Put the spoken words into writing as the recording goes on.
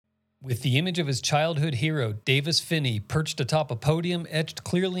With the image of his childhood hero, Davis Finney, perched atop a podium etched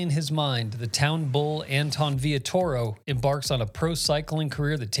clearly in his mind, the town bull Anton Villatoro embarks on a pro cycling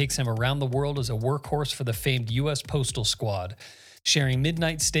career that takes him around the world as a workhorse for the famed U.S. Postal Squad, sharing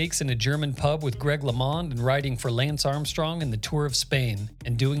midnight steaks in a German pub with Greg LeMond and riding for Lance Armstrong in the Tour of Spain,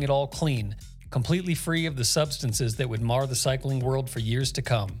 and doing it all clean, completely free of the substances that would mar the cycling world for years to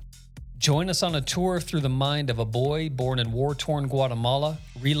come. Join us on a tour through the mind of a boy born in war-torn Guatemala,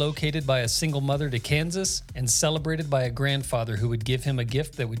 relocated by a single mother to Kansas, and celebrated by a grandfather who would give him a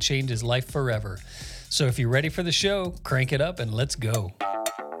gift that would change his life forever. So if you're ready for the show, crank it up and let's go.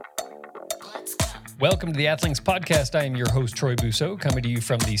 Welcome to the Athlinks Podcast. I am your host, Troy Busso, coming to you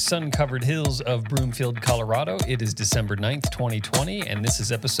from the sun-covered hills of Broomfield, Colorado. It is December 9th, 2020, and this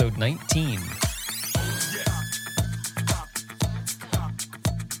is episode 19.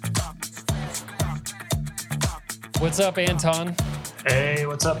 What's up, Anton? Hey,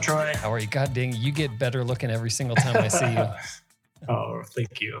 what's up, Troy? How are you? God dang, you get better looking every single time I see you. Oh,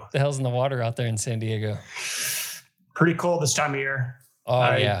 thank you. What the hell's in the water out there in San Diego? Pretty cold this time of year.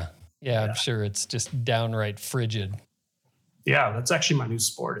 Oh, yeah, I'm sure it's just downright frigid. Yeah, that's actually my new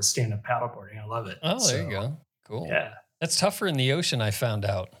sport is stand-up paddleboarding. I love it. Oh, there you go. Cool. Yeah. That's tougher in the ocean, I found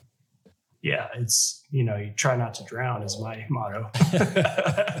out. Yeah, it's, you try not to drown is my motto.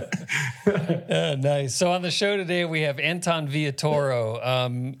 Nice. So on the show today, we have Anton Villatoro.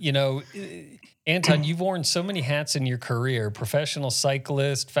 Anton, you've worn so many hats in your career: professional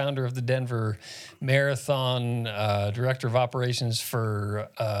cyclist, founder of the Denver Marathon, director of operations for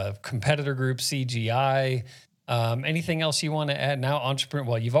competitor group CGI. Anything else you want to add? Now, entrepreneur.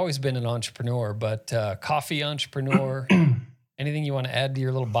 Well, you've always been an entrepreneur, but coffee entrepreneur. Anything you want to add to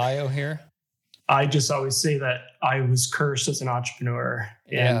your little bio here? I just always say that I was cursed as an entrepreneur,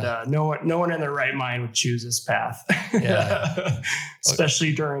 and no one in their right mind would choose this path. Yeah.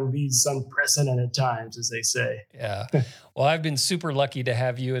 Especially during these unprecedented times, as they say. Yeah. Well, I've been super lucky to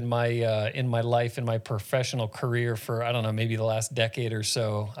have you in my life, in my professional career for, I don't know, maybe the last decade or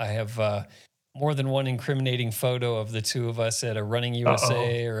so. I have more than one incriminating photo of the two of us at a Running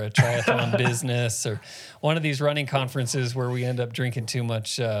USA or a triathlon business or one of these running conferences where we end up drinking too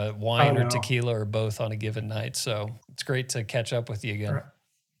much wine or tequila or both on a given night. So it's great to catch up with you again.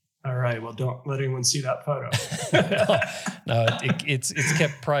 All right. Well, don't let anyone see that photo. No, it's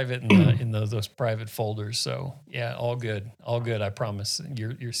kept private in those private folders. So yeah, all good. I promise.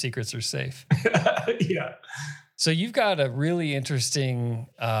 Your secrets are safe. Yeah. So you've got a really interesting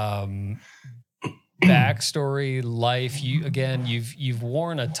backstory, life. You've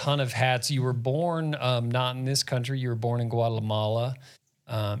worn a ton of hats. You were born not in this country. You were born in Guatemala,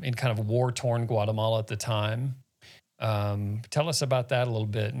 in kind of war-torn Guatemala at the time. Tell us about that a little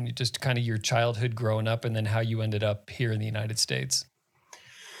bit, and just kind of your childhood growing up, and then how you ended up here in the United States.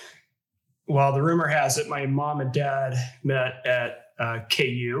 Well, the rumor has it my mom and dad met at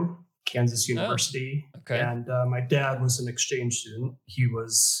KU, Kansas University. Oh, okay. And my dad was an exchange student. He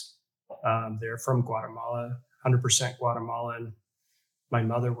was there from Guatemala, 100% Guatemalan. My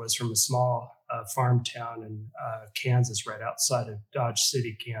mother was from a small farm town in Kansas, right outside of Dodge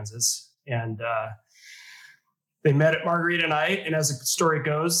City, Kansas. And they met at Margarita Night. And as the story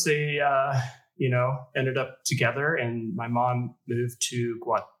goes, they, ended up together. And my mom moved to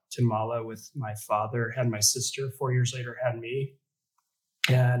Guatemala with my father, had my sister, 4 years later had me.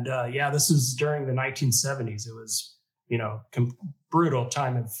 And this was during the 1970s. It was, brutal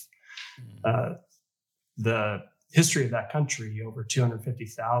time of the history of that country. Over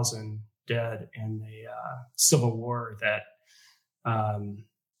 250,000 dead in the Civil War. That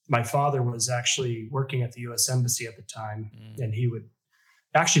my father was actually working at the U.S. Embassy at the time, and he would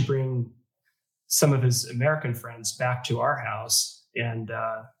actually bring some of his American friends back to our house, and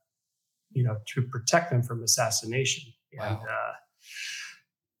to protect them from assassination. Wow.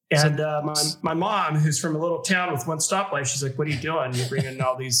 My mom, who's from a little town with one stoplight, she's like, "What are you doing? You're bringing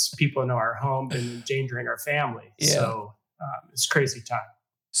all these people into our home and endangering our family." Yeah. So it's a crazy time.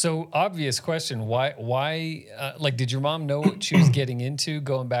 So obvious question. Why, did your mom know what she was getting into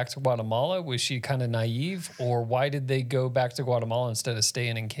going back to Guatemala? Was she kind of naive, or why did they go back to Guatemala instead of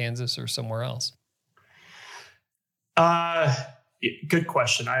staying in Kansas or somewhere else? Good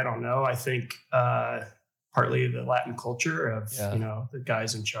question. I don't know. I think, partly the Latin culture of, the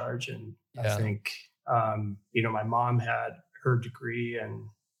guys in charge. And I think, my mom had her degree, and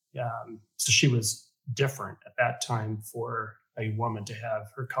so she was different at that time for a woman to have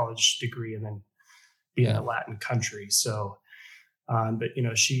her college degree and then be in a Latin country. So, but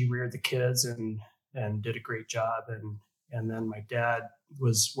she reared the kids and did a great job. And then my dad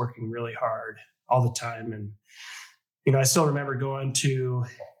was working really hard all the time. And, I still remember going to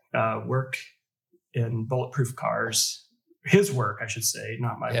work in bulletproof cars. His work, I should say,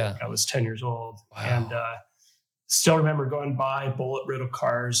 not my work. I was 10 years old. Wow. And still remember going by bullet-riddled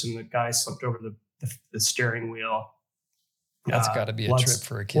cars, and the guy slumped over the steering wheel. That's got to be a trip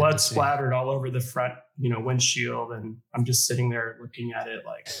for a kid. Blood splattered all over the front, windshield. And I'm just sitting there looking at it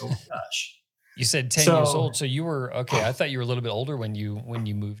like, oh my gosh. You said 10 years old. So you were, okay. I thought you were a little bit older when you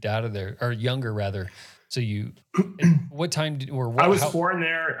moved out of there, or younger rather. So what time I was born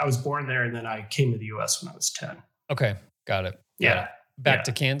there. I was born there, and then I came to the U.S. when I was 10. Okay. Got it. Yeah. Back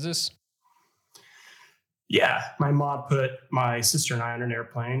to Kansas? Yeah. My mom put my sister and I on an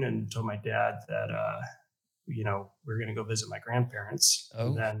airplane and told my dad that, we're going to go visit my grandparents. Oh.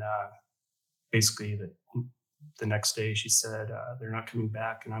 And then basically the next day she said, they're not coming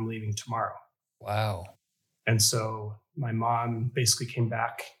back and I'm leaving tomorrow. Wow. And so my mom basically came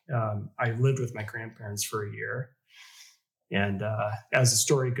back. I lived with my grandparents for a year. And as the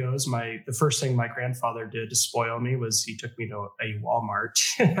story goes, the first thing my grandfather did to spoil me was he took me to a Walmart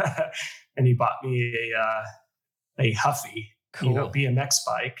and he bought me a Huffy, BMX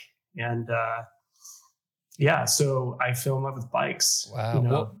bike. And so I fell in love with bikes.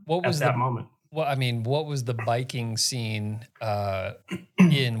 Wow. What was that moment? Well, I mean, what was the biking scene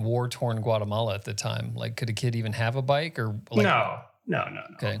in war-torn Guatemala at the time? Like, could a kid even have a bike or? No.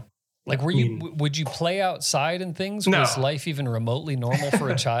 Okay. Like, would you play outside and things? No. Was life even remotely normal for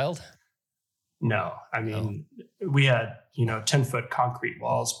a child? No. I mean, we had, 10-foot concrete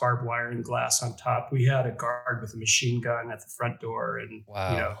walls, barbed wire and glass on top. We had a guard with a machine gun at the front door and,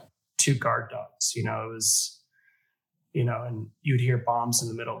 wow. 2 guard dogs. It was, and you'd hear bombs in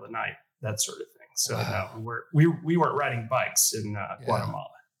the middle of the night, that sort of thing. So no, we weren't riding bikes in Guatemala.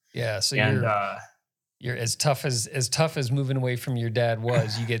 Yeah. So you're as tough as moving away from your dad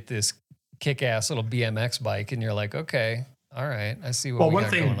was. You get this kick-ass little BMX bike, and you're like, okay, all right, I see what. Well, one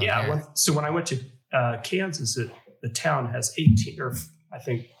thing, so when I went to Kansas, the town has 1,800,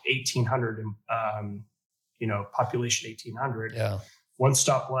 population 1,800. Yeah. 1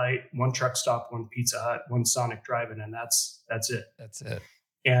 stoplight, 1 truck stop, 1 Pizza Hut, 1 Sonic Drive-In, and that's it. That's it.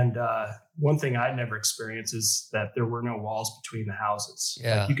 And one thing I'd never experienced is that there were no walls between the houses.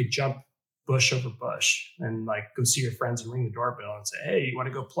 Yeah. Like you could jump bush over bush and go see your friends and ring the doorbell and say, hey, you want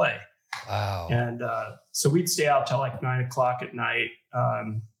to go play? Wow. And so we'd stay out till 9:00 at night,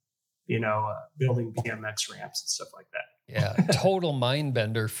 building BMX ramps and stuff like that. Yeah. Total mind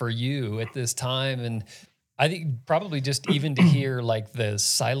bender for you at this time. And I think probably just even to hear the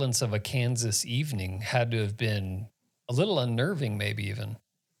silence of a Kansas evening had to have been a little unnerving, maybe even.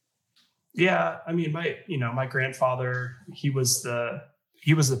 Yeah. I mean, my grandfather, he was the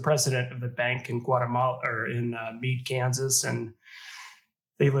president of the bank in Guatemala or in Meade, Kansas. And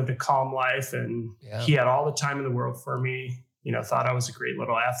they lived a calm life, and he had all the time in the world for me, thought I was a great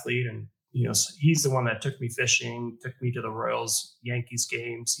little athlete. And, he's the one that took me fishing, took me to the Royals Yankees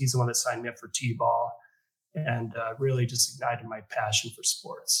games. He's the one that signed me up for T-ball and really just ignited my passion for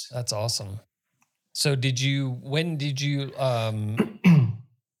sports. That's awesome. So when did you,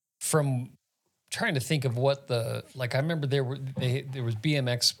 from trying to think of what I remember there was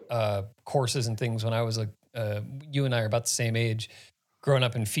BMX courses and things when I was you and I are about the same age. Growing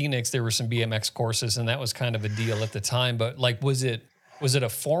up in Phoenix, there were some BMX courses, and that was kind of a deal at the time. But was it a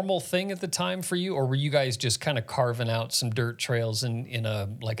formal thing at the time for you, or were you guys just kind of carving out some dirt trails in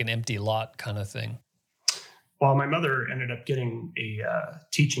an empty lot kind of thing? Well, my mother ended up getting a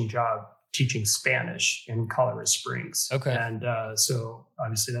teaching job teaching Spanish in Colorado Springs. Okay. And so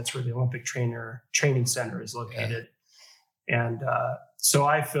obviously that's where the Olympic Training Center is located. Yeah. And so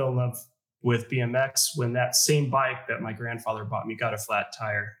I fell in love with BMX when that same bike that my grandfather bought me got a flat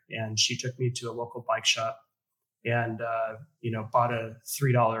tire, and she took me to a local bike shop and, bought a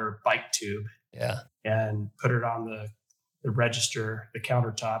 $3 bike tube and put it on the register, the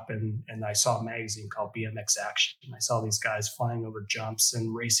countertop. And I saw a magazine called BMX Action. And I saw these guys flying over jumps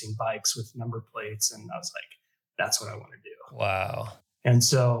and racing bikes with number plates. And I was like, that's what I want to do. Wow. And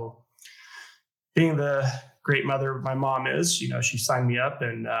so being the great mother my mom is, she signed me up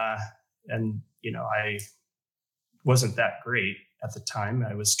and I wasn't that great at the time.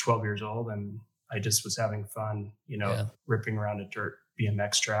 I was 12 years old and I just was having fun, ripping around a dirt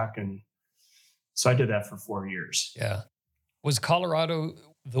BMX track. And so I did that for 4 years. Yeah. Was Colorado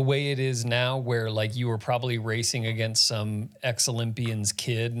the way it is now where you were probably racing against some ex-Olympian's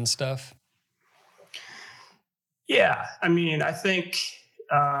kid and stuff? Yeah. I mean, I think,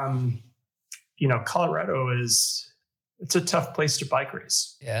 Colorado it's a tough place to bike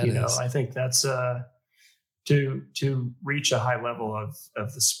race. Yeah, it is. I think that's to reach a high level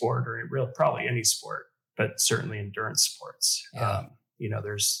of the sport, or probably any sport, but certainly endurance sports. Yeah.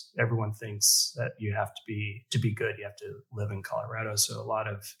 everyone thinks that you have to be good, you have to live in Colorado. So a lot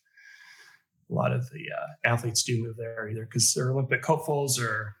of the athletes do move there either because they're Olympic hopefuls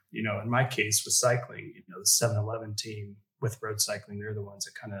or, in my case with cycling, the 7-Eleven team with road cycling, they're the ones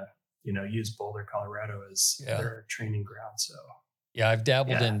that kind of, use Boulder, Colorado as their training ground. So yeah, I've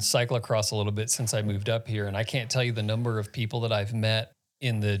dabbled in cyclocross a little bit since I moved up here, and I can't tell you the number of people that I've met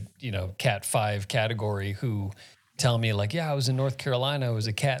in the, Cat 5 category who tell me like, yeah, I was in North Carolina, I was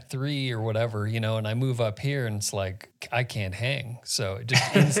a Cat 3 or whatever, and I move up here and it's like, I can't hang. So it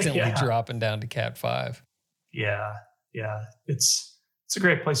just instantly dropping down to Cat 5. Yeah. Yeah. It's a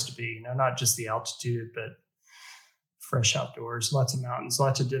great place to be, not just the altitude, but fresh outdoors, lots of mountains,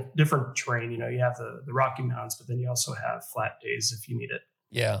 lots of different terrain. You have the Rocky Mountains, but then you also have flat days if you need it.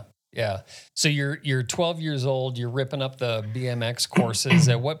 Yeah. Yeah. So you're 12 years old, you're ripping up the BMX courses.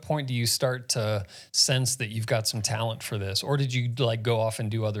 At what point do you start to sense that you've got some talent for this? Or did you like go off and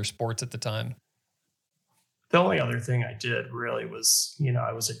do other sports at the time? The only other thing I did really was,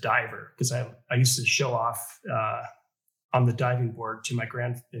 I was a diver because I used to show off on the diving board to my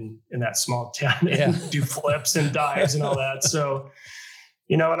in that small town and do flips and dives and all that. So,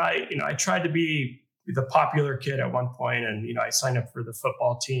 and I tried to be the popular kid at one point, and I signed up for the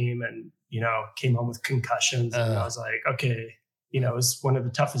football team, and came home with concussions, and I was like, okay, it was one of the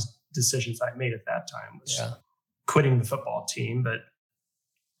toughest decisions I made at that time was quitting the football team, but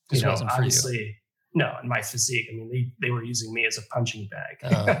obviously. No, and my physique. I mean, they were using me as a punching bag.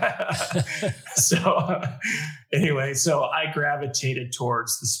 So anyway, so I gravitated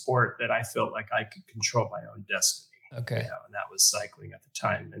towards the sport that I felt like I could control my own destiny. Okay. And that was cycling at the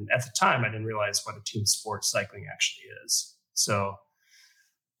time. And at the time, I didn't realize what a team sport cycling actually is. So,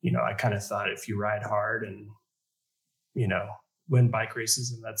 I kind of thought if you ride hard and, win bike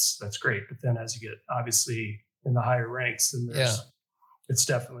races, and that's great. But then as you get obviously in the higher ranks, then it's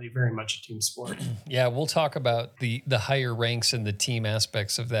definitely very much a team sport. Yeah, we'll talk about the higher ranks and the team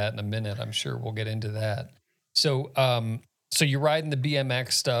aspects of that in a minute. I'm sure we'll get into that. So, so you're riding the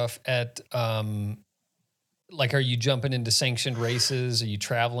BMX stuff at, like, are you jumping into sanctioned races? Are you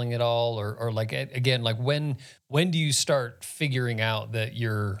traveling at all? Or like, again, like when do you start figuring out that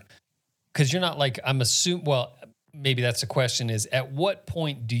because you're not like, well, maybe that's the question is, at what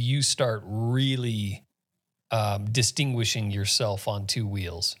point do you start really distinguishing yourself on two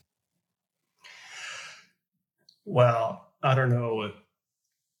wheels? Well, I don't know.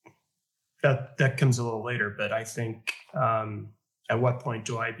 That comes a little later, but I think at what point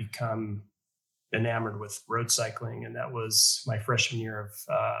do I become enamored with road cycling? And that was my freshman year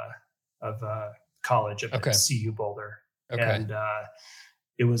of college up at CU Boulder. Okay. And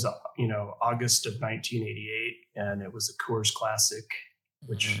it was August of 1988, and it was a Coors Classic,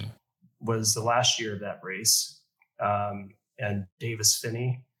 which was the last year of that race. And Davis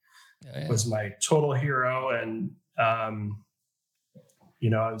Finney was my total hero. And, I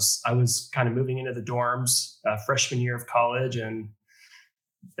was kind of moving into the dorms freshman year of college, and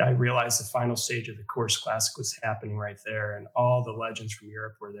I realized the final stage of the Coors Classic was happening right there. And all the legends from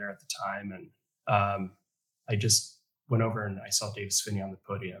Europe were there at the time. And I just went over and I saw Davis Finney on the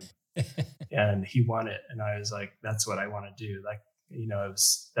podium and he won it. And I was like, that's what I want to do. Like,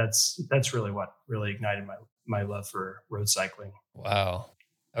 that's really what really ignited my love for road cycling. Wow.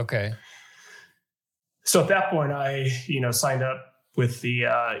 Okay. So at that point, I, signed up with the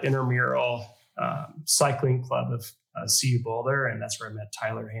intramural cycling club of CU Boulder, and that's where I met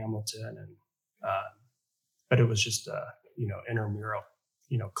Tyler Hamilton. And but it was just intramural,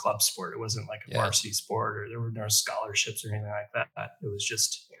 club sport. It wasn't like a varsity sport, or there were no scholarships or anything like that. It was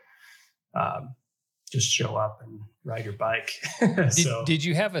just show up and ride your bike. Did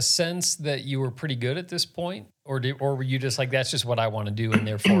you have a sense that you were pretty good at this point, or were you just like, that's just what I want to do, and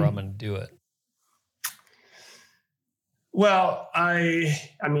therefore I'm going to do it? Well, I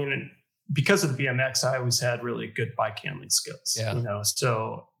mean, because of the BMX, I always had really good bike handling skills. Yeah.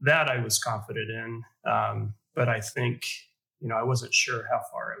 So that I was confident in. But I think, I wasn't sure how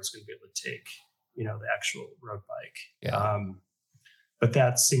far I was going to be able to take, the actual road bike. Yeah. But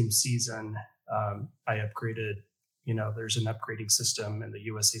that same season, I upgraded, there's an upgrading system in the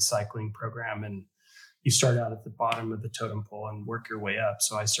USA Cycling program, and you start out at the bottom of the totem pole and work your way up.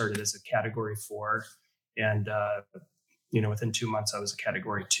 So I started as a category 4, and, within 2 months I was a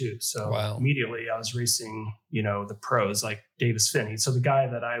category 2. So immediately I was racing, the pros like Davis Finney. So the guy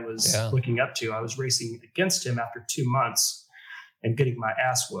that I was looking up to, I was racing against him after 2 months and getting my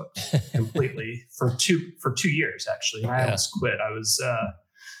ass whooped completely for 2 years, actually. And I almost quit.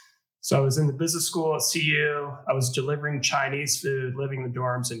 So I was in the business school at CU. I was delivering Chinese food, living in the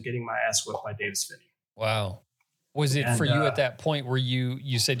dorms, and getting my ass whooped by Davis Finney. Wow. Was it for And you at that point where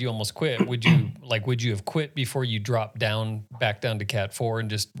you said you almost quit? Would you have quit before you dropped back down to Cat 4 and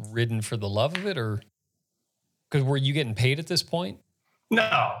just ridden for the love of it, or because were you getting paid at this point?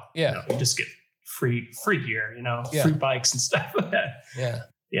 no, Yeah. you just get free gear, Yeah. free bikes and stuff. Yeah.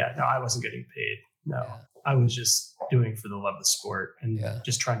 Yeah, no, I wasn't getting paid. No, Yeah. I was just doing for the love of the sport and Yeah.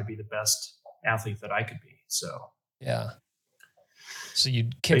 just trying to be the best athlete that I could be. So Yeah. So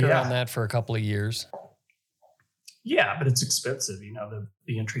you'd kick around that for a couple of years. Yeah, but it's expensive.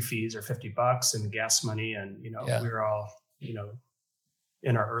 The entry fees are $50 and gas money. And, we were all,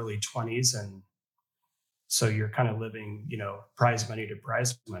 in our early 20s. And so you're kind of living, prize money to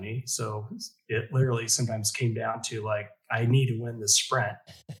prize money. So it literally sometimes came down to like, I need to win the sprint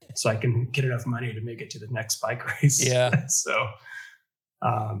so I can get enough money to make it to the next bike race. Yeah. So,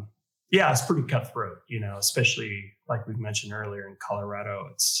 it's pretty cutthroat, especially like we mentioned earlier in Colorado.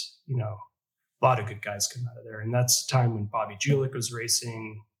 It's, a lot of good guys come out of there. And that's the time when Bobby Julich was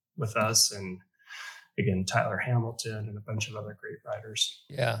racing with us. And again, Tyler Hamilton and a bunch of other great riders.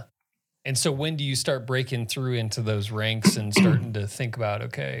 Yeah. And so when do you start breaking through into those ranks and starting to think about,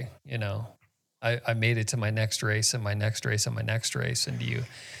 okay, I made it to my next race and my next race and my next race. And do you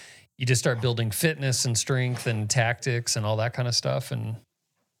just start building fitness and strength and tactics and all that kind of stuff? And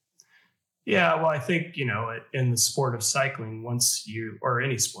yeah, well, I think, in the sport of cycling, or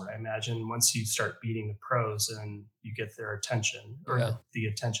any sport, I imagine, once you start beating the pros and you get their attention or the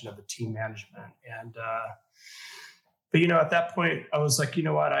attention of the team management. And, but, at that point I was like, you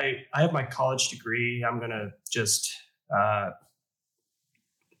know what, I have my college degree. I'm going to just,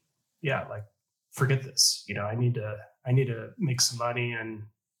 forget this, I need to make some money. And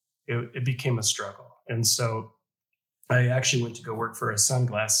it became a struggle. And so I actually went to go work for a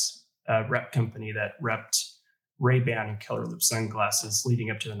sunglass rep company that repped Ray-Ban and Keller Loop sunglasses leading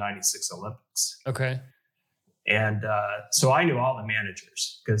up to the 96 Olympics. Okay. And so I knew all the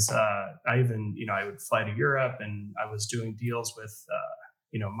managers because I would fly to Europe and I was doing deals with,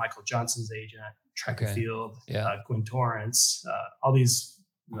 Michael Johnson's agent, track and field, Gwen Torrance, all these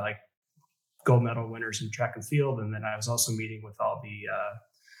like gold medal winners in track and field. And then I was also meeting with all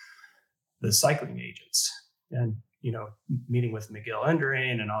the cycling agents and, meeting with Miguel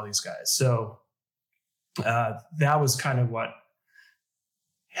Indurain and all these guys. So that was kind of what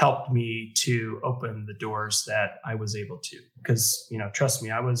helped me to open the doors that I was able to, because, trust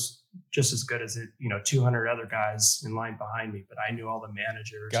me, I was just as good as 200 other guys in line behind me, but I knew all the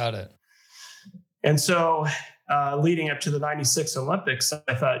managers. Got it. And so leading up to the 96 Olympics,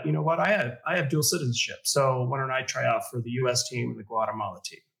 I thought, you know what, I have dual citizenship. So why don't I try out for the US team and the Guatemala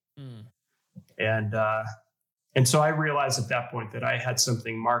team? And so I realized at that point that I had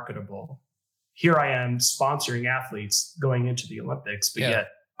something marketable. Here I am sponsoring athletes going into the Olympics, but yet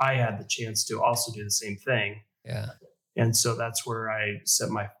I had the chance to also do the same thing. Yeah. And so that's where I set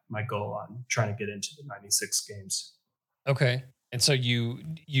my goal on trying to get into the 96 games. Okay. And so you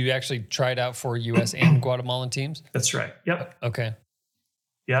actually tried out for US and Guatemalan teams? That's right. Yep. Okay.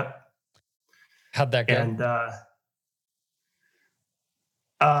 Yep. How'd that go? And,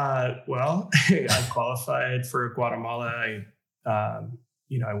 well, I qualified for Guatemala.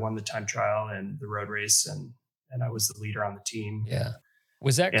 I won the time trial and the road race and I was the leader on the team. Yeah.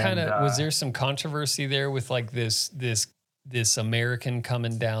 Was that was there some controversy there with like this American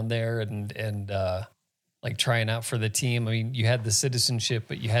coming down there and like trying out for the team? I mean, you had the citizenship,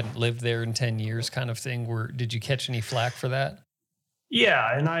 but you hadn't lived there in 10 years kind of thing. Did you catch any flack for that?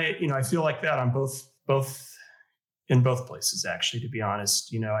 Yeah. And I feel like that on both in both places, actually, to be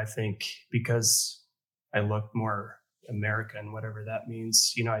honest. I think because I look more American, whatever that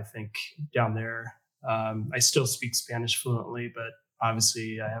means, I think down there, I still speak Spanish fluently, but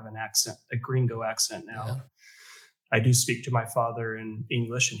obviously I have an accent, a gringo accent now. Yeah. I do speak to my father in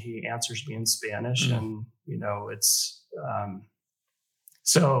English and he answers me in Spanish. And, it's,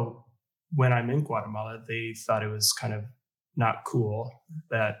 so when I'm in Guatemala, they thought it was kind of not cool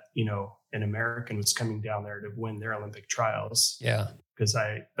that, an American was coming down there to win their Olympic trials. Yeah.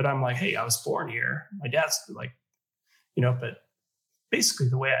 But I'm like, hey, I was born here. My dad's like, but basically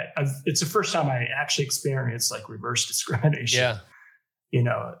the way it's the first time I actually experienced like reverse discrimination.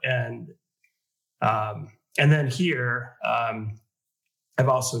 Yeah. And then here, I've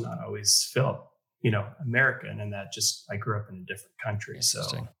also not always felt, American, and that just, I grew up in a different country.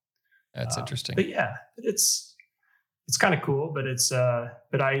 Interesting. So that's interesting. But yeah, it's kind of cool, but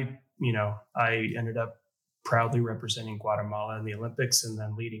but I ended up proudly representing Guatemala in the Olympics. And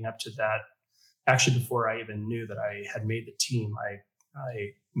then leading up to that, actually, before I even knew that I had made the team,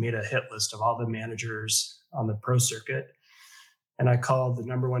 I made a hit list of all the managers on the pro circuit. And I called the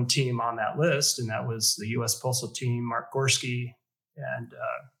number one team on that list, and that was the U.S. Postal Team, Mark Gorski,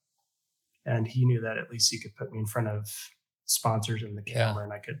 and he knew that at least he could put me in front of sponsors in the camera,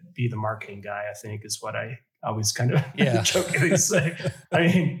 and I could be the marketing guy, I think, is what I always kind of jokingly say. I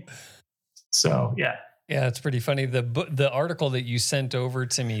mean, so yeah. Yeah, it's pretty funny. The article that you sent over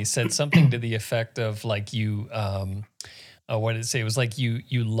to me said something to the effect of like you, what did it say? It was like you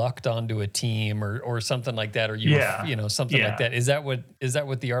lucked onto a team or something like that, or you were, something like that. Is that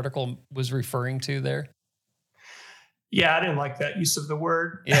what the article was referring to there? Yeah, I didn't like that use of the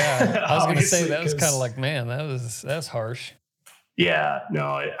word. Yeah, I was going to say that was kind of like, man, that's harsh. Yeah,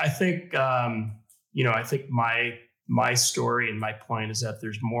 no, I think I think my story and my point is that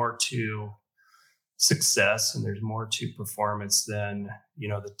there's more to success and there's more to performance than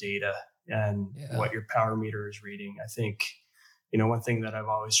the data and what your power meter is reading. I think one thing that I've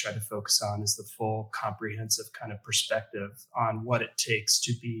always tried to focus on is the full comprehensive kind of perspective on what it takes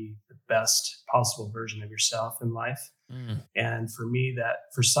to be the best possible version of yourself in life. And for me, that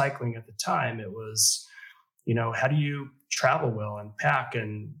for cycling at the time, it was how do you travel well and pack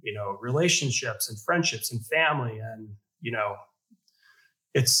and relationships and friendships and family, and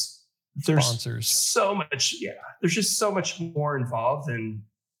there's sponsors. So much, there's just so much more involved than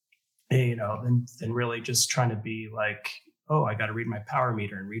really just trying to be like, oh, I got to read my power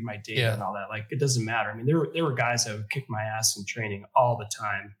meter and read my data and all that. Like, it doesn't matter. I mean, there were guys that would kick my ass in training all the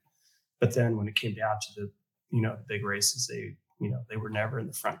time, but then when it came down to the big races, they were never in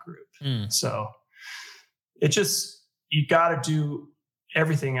the front group. So it just, you got to do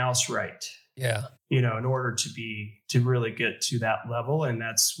everything else right. Yeah. In order to really get to that level. And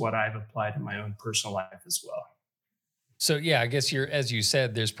that's what I've applied in my own personal life as well. So yeah, I guess as you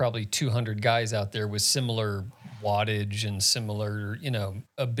said, there's probably 200 guys out there with similar wattage and similar,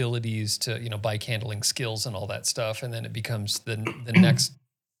 abilities to, bike handling skills and all that stuff. And then it becomes the next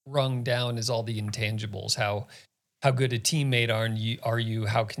rung down is all the intangibles. How good a teammate are you?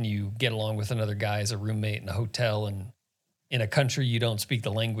 How can you get along with another guy as a roommate in a hotel and in a country you don't speak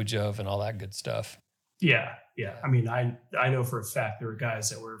the language of and all that good stuff? Yeah. Yeah. I mean, I know for a fact there were guys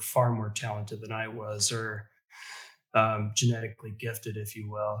that were far more talented than I was, or genetically gifted, if you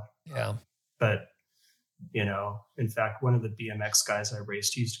will. Yeah. But, in fact, one of the BMX guys I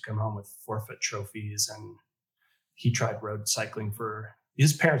raced, he used to come home with forfeit trophies, and he tried road cycling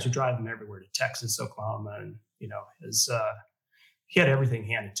his parents would drive him everywhere to Texas, Oklahoma, and, he had everything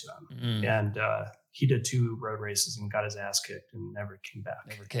handed to him. And he did 2 road races and got his ass kicked and never came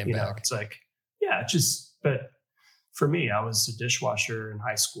back. It's like, but for me, I was a dishwasher in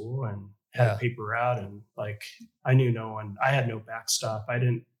high school and had a paper route, and like, I knew I had no backstop. I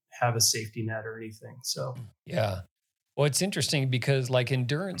didn't have a safety net or anything. So, yeah. Well, it's interesting because like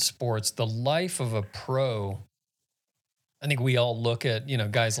endurance sports, the life of a pro, I think we all look at,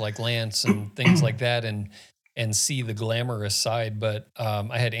 guys like Lance and things like that and see the glamorous side. But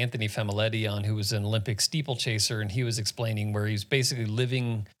I had Anthony Familetti on, who was an Olympic steeplechaser, and he was explaining where he's basically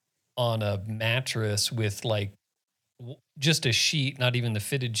living on a mattress with like just a sheet, not even the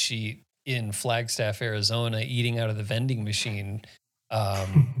fitted sheet, in Flagstaff, Arizona, eating out of the vending machine,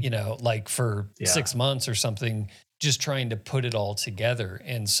 like for 6 months or something, just trying to put it all together.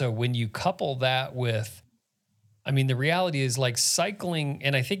 And so when you couple that with, I mean, the reality is like cycling,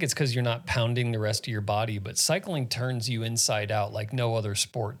 and I think it's because you're not pounding the rest of your body, but cycling turns you inside out like no other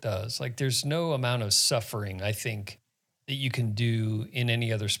sport does. Like there's no amount of suffering, I think, that you can do in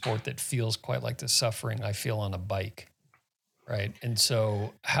any other sport that feels quite like the suffering I feel on a bike. Right. And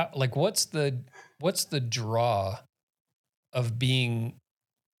so what's the draw of being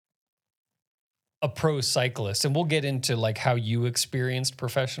a pro cyclist? And we'll get into like how you experienced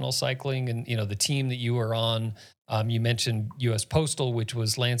professional cycling and, the team that you were on. You mentioned US Postal, which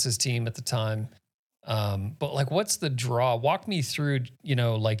was Lance's team at the time. But like, what's the draw? Walk me through,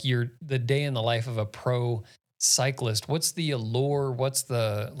 like the day in the life of a pro cyclist. What's the allure? What's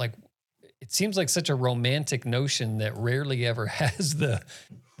the, like, it seems like such a romantic notion that rarely ever has the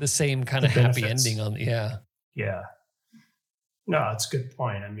same kind of happy ending on. Yeah. Yeah. No, it's a good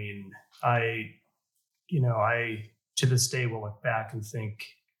point. I mean, I to this day will look back and think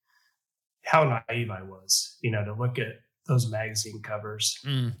how naive I was, to look at those magazine covers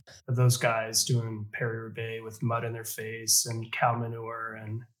of those guys doing Paris-Roubaix with mud in their face and cow manure.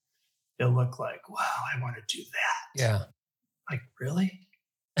 And it looked like, wow, I want to do that. Yeah. Like, really?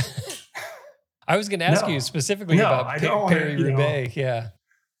 I was going to ask you specifically about Paris-Roubaix. Yeah.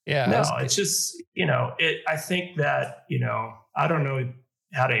 Yeah. No, it's just, I think that, I don't know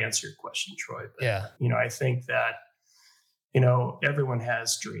how to answer your question, Troy, but, I think that, everyone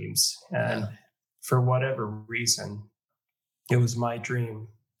has dreams, and for whatever reason, it was my dream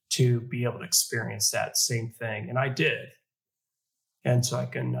to be able to experience that same thing, and I did. And so I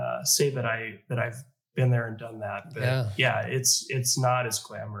can say that I've been there and done that. But yeah, it's not as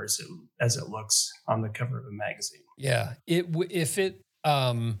glamorous as it looks on the cover of a magazine. Yeah. If it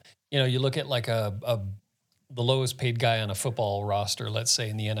you look at like the lowest paid guy on a football roster, let's say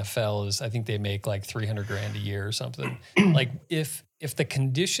in the NFL, is I think they make like $300,000 a year or something. Like if the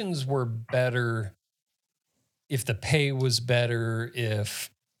conditions were better, if the pay was better,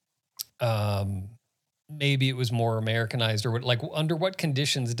 if maybe it was more Americanized, or what, like under what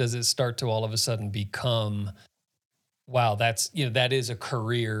conditions does it start to all of a sudden become, wow, that's, that is a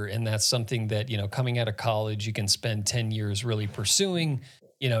career, and that's something that, coming out of college, you can spend 10 years really pursuing,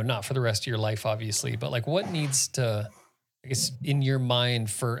 not for the rest of your life, obviously, but like what needs to, I guess, in your mind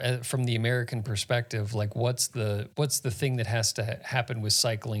from the American perspective, like what's the thing that has to happen with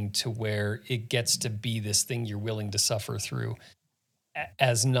cycling to where it gets to be this thing you're willing to suffer through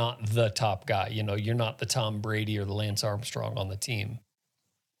as not the top guy? You're not the Tom Brady or the Lance Armstrong on the team.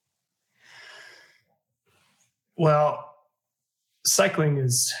 Well, cycling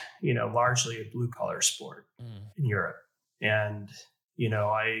is, largely a blue collar sport in Europe. And,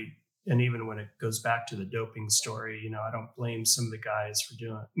 and even when it goes back to the doping story, I don't blame some of the guys for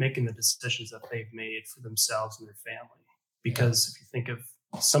making the decisions that they've made for themselves and their family. Because if you think of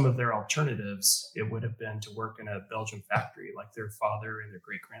some of their alternatives, it would have been to work in a Belgian factory like their father and their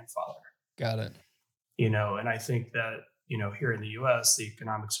great grandfather. Got it. And I think that, here in the US, the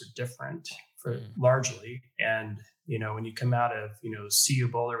economics are different largely. And, when you come out of, CU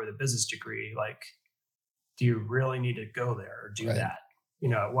Boulder with a business degree, like, do you really need to go there or do that?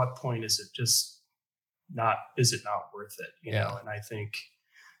 At what point is it not worth it? You know, and I think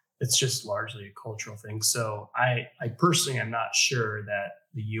it's just largely a cultural thing. So I personally am not sure that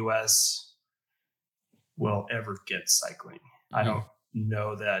the US will ever get cycling. I don't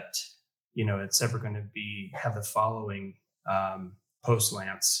know that, it's ever going to have the following post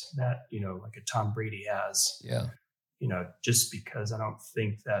Lance that, like a Tom Brady has. Yeah. Just because I don't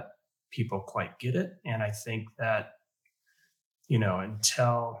think that people quite get it. And I think that,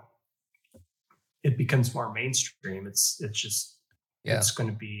 until it becomes more mainstream, it's not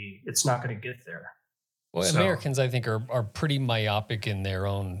going to get there. Well, so, Americans, I think, are pretty myopic in their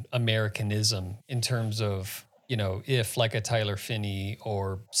own Americanism in terms of, if like a Tyler Finney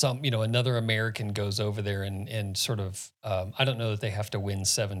or another American goes over there and sort of, I don't know that they have to win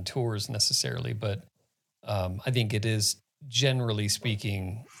 7 tours necessarily, but I think it is, generally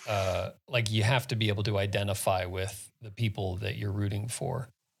speaking, like you have to be able to identify with the people that you're rooting for.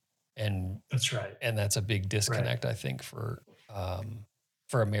 And that's right. And that's a big disconnect, I think, for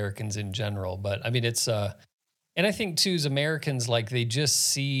Americans in general. But I mean, it's, and I think too, as Americans, like they just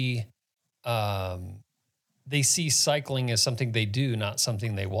see, they see cycling as something they do, not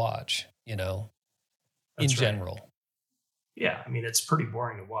something they watch, in general. Yeah. I mean, it's pretty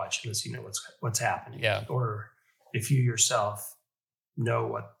boring to watch unless you know what's happening. Yeah. Or if you yourself know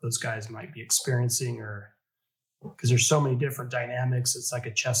what those guys might be experiencing, or because there's so many different dynamics. It's like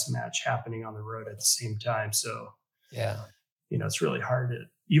a chess match happening on the road at the same time. So, it's really hard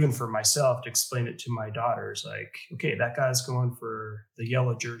even for myself to explain it to my daughters. Like, okay, that guy's going for the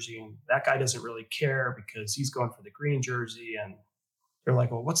yellow jersey and that guy doesn't really care because he's going for the green jersey. And they're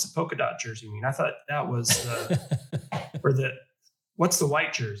like, well, what's the polka dot jersey mean? I thought that was what's the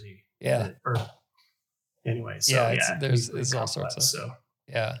white jersey? Yeah. Anyway. So there's all sorts of,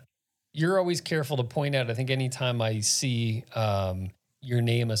 You're always careful to point out, I think anytime I see your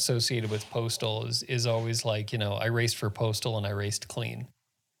name associated with Postal is always like, I raced for Postal and I raced clean.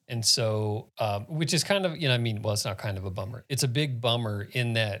 And so, which is kind of, it's not kind of a bummer. It's a big bummer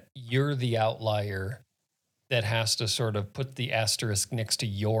in that you're the outlier that has to sort of put the asterisk next to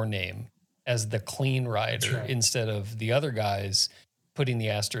your name as the clean rider instead of the other guys putting the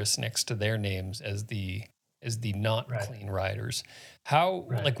asterisk next to their names as the not clean riders. How,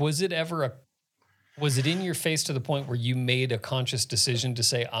 was it in your face to the point where you made a conscious decision to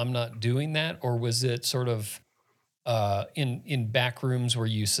say, I'm not doing that? Or was it sort of in back rooms where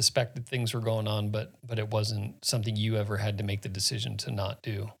you suspected things were going on, but it wasn't something you ever had to make the decision to not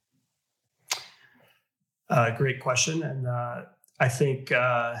do? Great question. And I think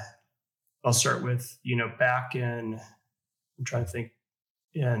I'll start with, back in, I'm trying to think,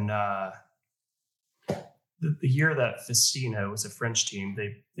 in the year that Festina was a French team,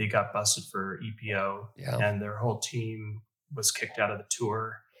 they got busted for EPO, and their whole team was kicked out of the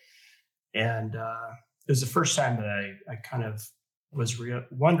tour. And it was the first time that I kind of was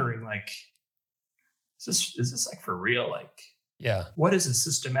wondering, like, is this like for real? Like, what is a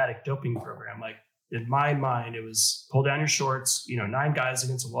systematic doping program? Like, in my mind, it was pull down your shorts, 9 guys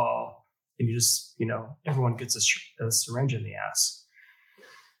against a wall, and you just, everyone gets a syringe in the ass.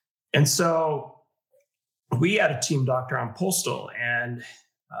 And so we had a team doctor on Postal, and,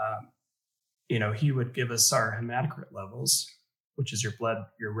 he would give us our hematocrit levels, which is your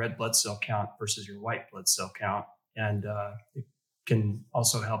red blood cell count versus your white blood cell count. And it can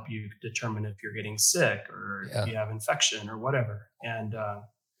also help you determine if you're getting sick or if you have infection or whatever. And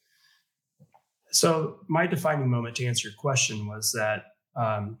so my defining moment, to answer your question, was that,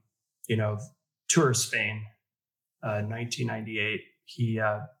 Tour of Spain, 1998, he,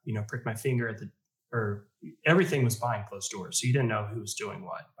 pricked my finger everything was behind closed doors. So you didn't know who was doing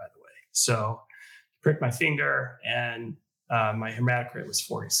what, by the way. So he pricked my finger, and my hematocrit was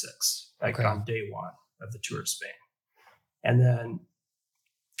 46, on day 1 of the Tour of Spain. And then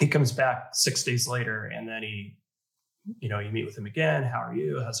he comes back 6 days later, and then you meet with him again. How are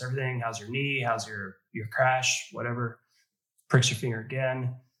you? How's everything? How's your knee? How's your crash? Whatever. Pricks your finger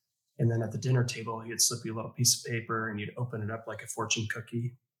again. And then at the dinner table, he'd slip you a little piece of paper, and you'd open it up like a fortune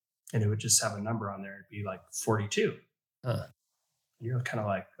cookie, and it would just have a number on there. It'd be like 42. Huh. You're kind of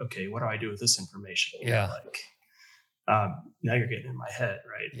like, okay, what do I do with this information? Now you're getting in my head,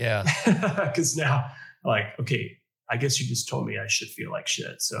 right? Yeah. Because now, okay, I guess you just told me I should feel like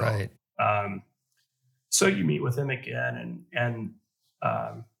shit. So, right. So you meet with him again, and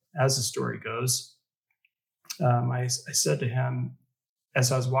as the story goes, I said to him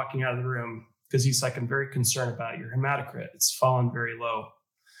as I was walking out of the room, because he's like, I'm very concerned about your hematocrit. It's fallen very low.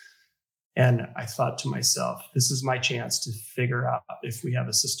 And I thought to myself, this is my chance to figure out if we have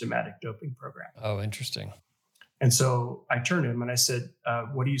a systematic doping program. Oh, interesting. And so I turned to him and I said,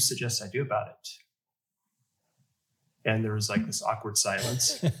 what do you suggest I do about it? And there was like this awkward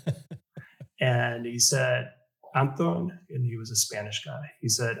silence. And he said, Anton, and he was a Spanish guy. He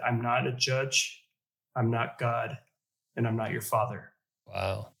said, I'm not a judge, I'm not God, and I'm not your father.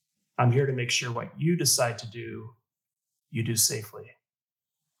 Wow. I'm here to make sure what you decide to do, you do safely.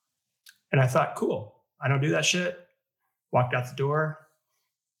 And I thought, cool, I don't do that shit. Walked out the door,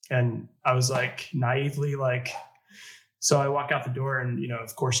 and I was like naively so I walk out the door, and,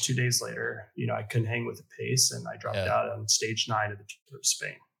 of course, 2 days later, I couldn't hang with the pace, and I dropped out on stage 9 of the Tour of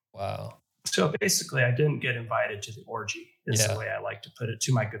Spain. Wow. So basically, I didn't get invited to the orgy, is the way I like to put it,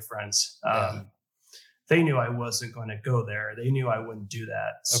 to my good friends. They knew I wasn't going to go there. They knew I wouldn't do that.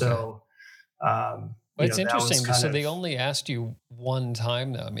 Okay. So, it's interesting. So they only asked you one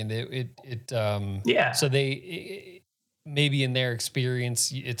time, though. I mean, So maybe in their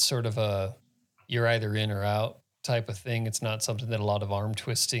experience, it's sort of you're either in or out type of thing. It's not something that a lot of arm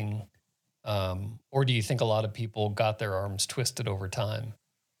twisting, or do you think a lot of people got their arms twisted over time?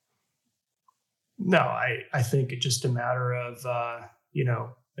 No, I think it's just a matter of,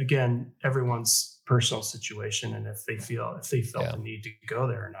 again, everyone's personal situation. And if they felt the need to go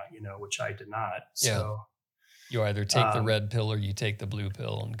there or not, which I did not. So you either take the red pill or you take the blue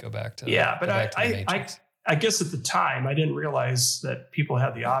pill and go back to but I guess at the time I didn't realize that people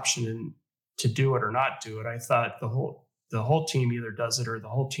had the option to do it or not do it. I thought the whole team either does it or the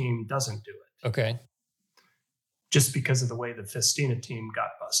whole team doesn't do it. Okay. Just because of the way the Festina team got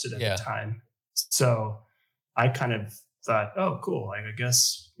busted at the time. So I kind of thought, oh, cool. I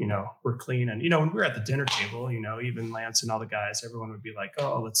guess, we're clean. And, when we were at the dinner table, even Lance and all the guys, everyone would be like,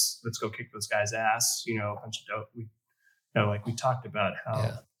 oh, let's go kick those guys' ass, a bunch of dope. We talked about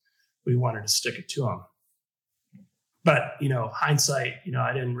how we wanted to stick it to them. But, hindsight,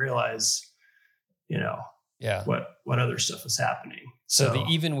 I didn't realize, what other stuff was happening. So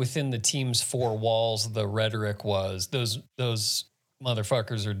even within the team's 4 walls, the rhetoric was those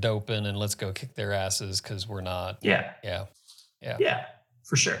motherfuckers are doping and let's go kick their asses because we're not. Yeah,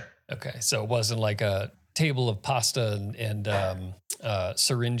 for sure. Okay, so it wasn't like a table of pasta and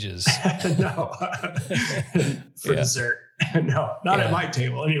syringes. No, for dessert. No, not at my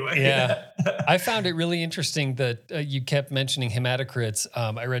table anyway. Yeah, I found it really interesting that you kept mentioning hematocrits.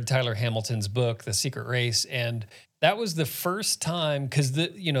 I read Tyler Hamilton's book, The Secret Race, and that was the first time, because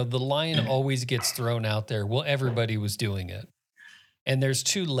the line always gets thrown out there. Well, everybody was doing it. And there's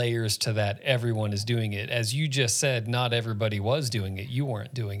 2 layers to that. Everyone is doing it. As you just said, not everybody was doing it. You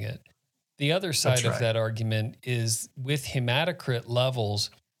weren't doing it. The other side of that argument is with hematocrit levels,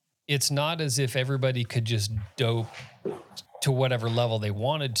 it's not as if everybody could just dope to whatever level they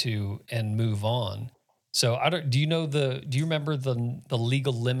wanted to and move on. So do you remember the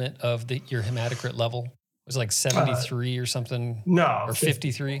legal limit of your hematocrit level? It was like 73 or something? No. Or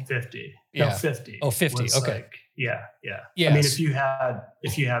 53? 50. Yeah. No, 50. Oh, 50. Okay. Yeah. I mean, if you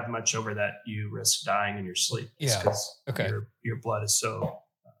have much over that, you risk dying in your sleep. Yeah. Because your blood is so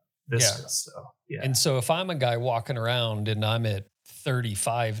viscous. So yeah. And so if I'm a guy walking around and I'm at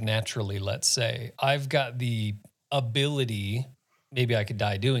 35 naturally, let's say, I've got the ability, maybe I could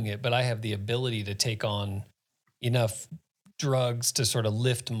die doing it, but I have the ability to take on enough drugs to sort of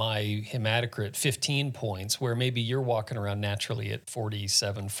lift my hematocrit 15 points, where maybe you're walking around naturally at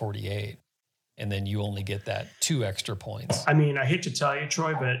 47, 48, and then you only get that 2 extra points. I mean, I hate to tell you,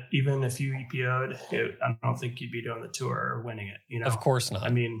 Troy, but even if you EPO'd, I don't think you'd be doing the tour or winning it. You know, Of course not. I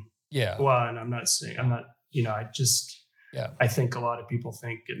mean, yeah. Well, and I'm not, you know, I think a lot of people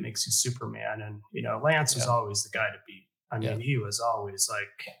think it makes you Superman, and you know, Lance was always the guy to beat. I mean, he was always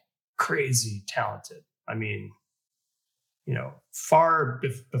like crazy talented. I mean, you know, far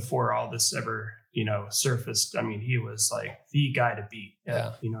before all this ever, you know, surfaced. I mean, he was like the guy to beat.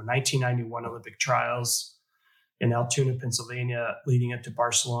 You know, 1991 Olympic trials in Altoona, Pennsylvania, leading up to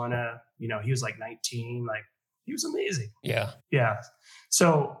Barcelona. You know, he was like 19. Like, he was amazing. Yeah.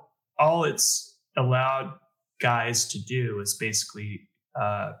 So all it's allowed guys to do is basically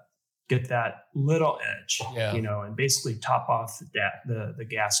get that little edge, you know, and basically top off the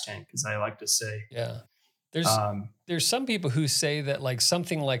gas tank, as I like to say. There's some people who say that like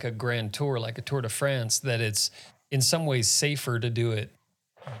something like a Grand Tour, like a Tour de France, that it's in some ways safer to do it,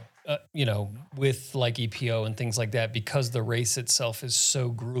 you know, with like EPO and things like that, because the race itself is so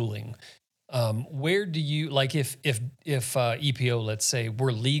grueling. Where do you, like, if EPO, let's say,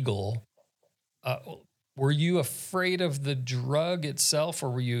 were legal, were you afraid of the drug itself, or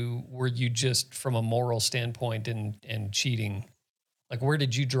were you just from a moral standpoint and cheating? Like, where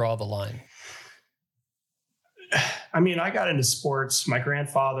did you draw the line? I mean, I got into sports. My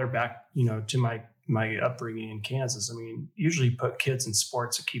grandfather, back, you know, to my upbringing in Kansas, I mean, usually put kids in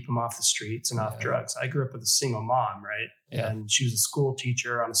sports to keep them off the streets and off drugs. I grew up with a single mom, right? And she was a school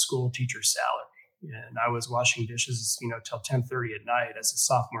teacher on a school teacher's salary. And I was washing dishes, you know, till 10:30 at night as a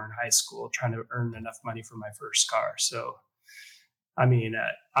sophomore in high school, trying to earn enough money for my first car. So, I mean,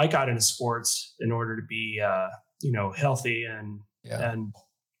 I got into sports in order to be, you know, healthy and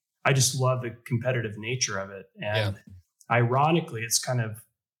I just love the competitive nature of it. And ironically, it's kind of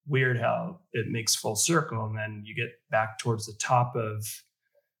weird how it makes full circle. And then you get back towards the top of,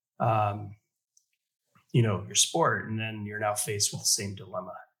 you know, your sport, and then you're now faced with the same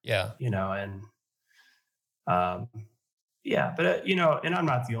dilemma. You know, and, but you know, and I'm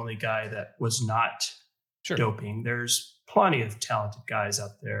not the only guy that was not doping. There's plenty of talented guys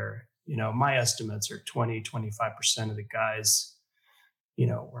out there. You know, my estimates are 20-25% of the guys, you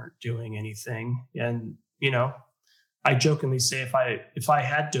know, weren't doing anything. And, you know, I jokingly say if I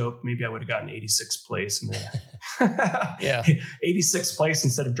had dope, maybe I would have gotten 86th place in the 86th place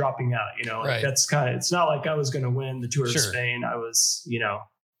instead of dropping out. You know, like that's kind of, it's not like I was going to win the Tour of Spain. I was, you know,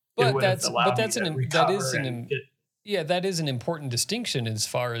 that is an important distinction as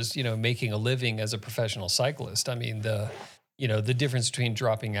far as, you know, making a living as a professional cyclist. I mean, you know, the difference between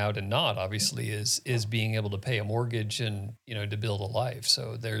dropping out and not, obviously, is being able to pay a mortgage and, you know, to build a life.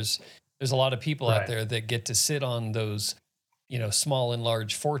 So there's a lot of people out there that get to sit on those, you know, small and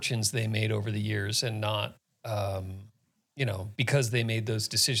large fortunes they made over the years, and not, you know, because they made those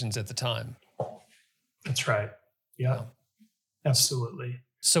decisions at the time. That's right. Yeah, absolutely.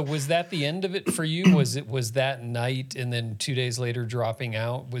 So was that the end of it for you? Was that night and then 2 days later dropping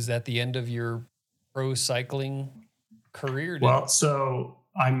out? Was that the end of your pro cycling career? Well, so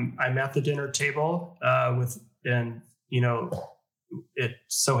I'm at the dinner table and you know, it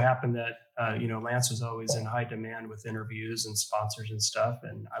so happened that you know, Lance was always in high demand with interviews and sponsors and stuff,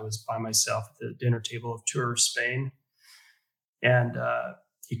 and I was by myself at the dinner table of Tour of Spain, and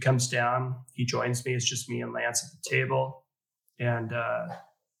he comes down, he joins me. It's just me and Lance at the table, and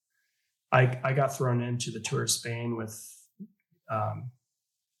I got thrown into the Tour of Spain with a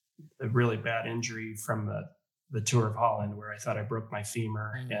really bad injury from the Tour of Holland, where I thought I broke my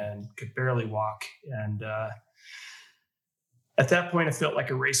femur and could barely walk. And at that point, I felt like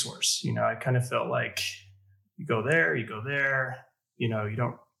a racehorse. You know, I kind of felt like you go there, you know, you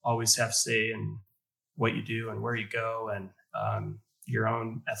don't always have say in what you do and where you go, and your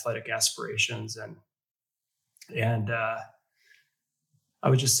own athletic aspirations. And I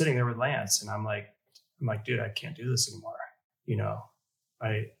was just sitting there with Lance, and I'm like, dude, I can't do this anymore. You know,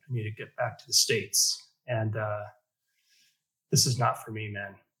 I need to get back to the States. And this is not for me,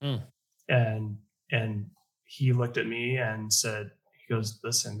 man. And he looked at me and said, he goes,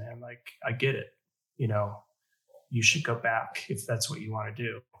 listen, man, like, I get it. You know, you should go back if that's what you want to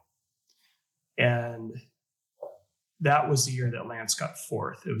do. And that was the year that Lance got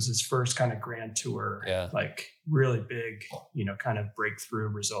fourth. It was his first kind of Grand Tour, like really big, you know, kind of breakthrough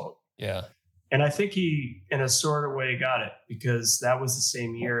result. And I think he, in a sort of way, got it, because that was the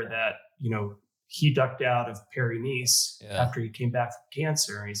same year that, he ducked out of Paris-Nice after he came back from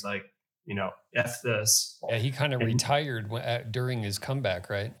cancer. And he's like, F this. Yeah, he kind of retired during his comeback,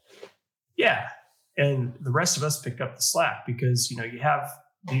 right? Yeah. And the rest of us picked up the slack because, you have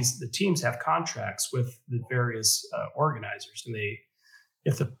the teams have contracts with the various organizers. And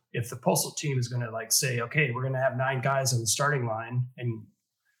if the postal team is going to say, okay, we're going to have 9 guys on the starting line, and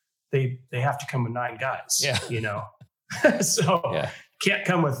they have to come with 9 guys, so can't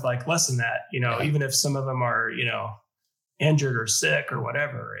come with less than that, even if some of them are, injured or sick or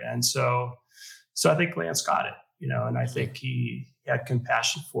whatever. And so I think Lance got it, and I think he had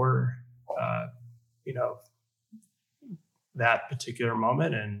compassion for, that particular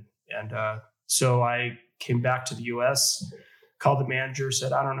moment. And so I came back to the US, called the manager,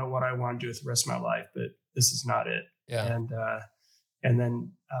 said, I don't know what I want to do with the rest of my life, but this is not it. Yeah. And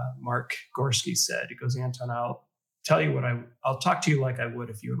then Mark Gorski said, he goes, Anton, I'll talk to you like I would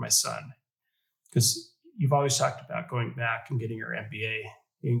if you were my son, because you've always talked about going back and getting your MBA.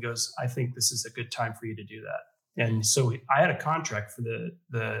 And he goes, I think this is a good time for you to do that. And so I had a contract for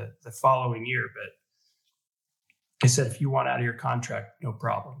the following year, but he said, if you want out of your contract, no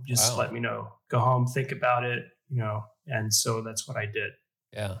problem. Just let me know. Go home, think about it, and so that's what I did.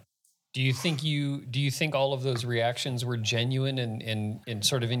 Yeah. Do you think all of those reactions were genuine and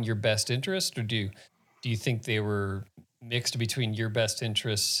sort of in your best interest, or do you think they were mixed between your best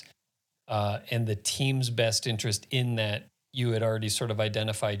interests and the team's best interest, in that you had already sort of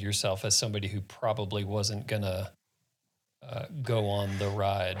identified yourself as somebody who probably wasn't gonna go on the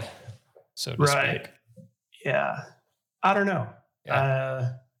ride, so to speak? Yeah. I don't know.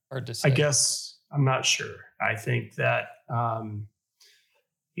 Yeah. Hard to say. I guess I'm not sure. I think that, I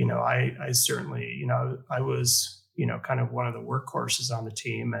certainly, I was, kind of one of the workhorses on the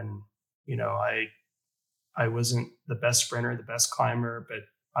team, and, I wasn't the best sprinter, the best climber, but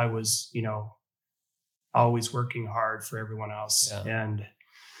I was, always working hard for everyone else. Yeah. And,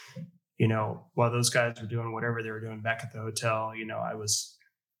 while those guys were doing whatever they were doing back at the hotel, I was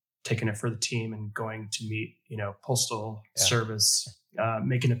taking it for the team and going to meet, postal service,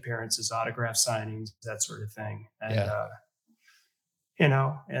 making appearances, autograph signings, that sort of thing. And,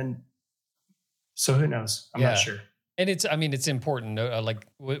 and so who knows? I'm not sure. And it's important.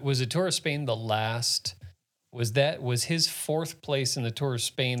 Was the Tour of Spain the last? Was his 4th place in the Tour of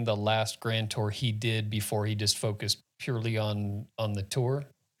Spain the last Grand Tour he did before he just focused purely on the Tour,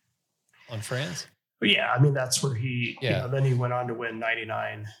 on France? Yeah, that's where he. Then he went on to win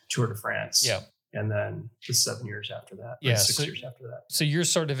 99 Tour de France. Yeah, and then just 7 years after that. 6 years after that. So you're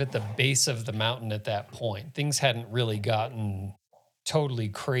sort of at the base of the mountain at that point. Things hadn't really gotten totally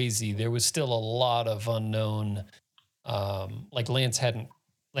crazy. There was still a lot of unknown. Lance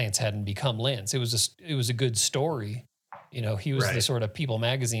hadn't become Lance. It was a good story. He was the sort of People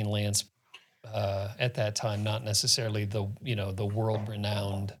Magazine Lance at that time, not necessarily the world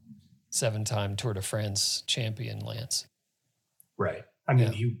renowned 7-time Tour de France champion Lance. Right.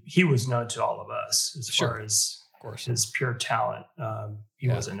 He was known to all of us as far as, of course, his pure talent. He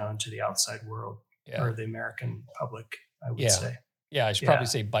wasn't known to the outside world or the American public, I would say. Yeah, I should probably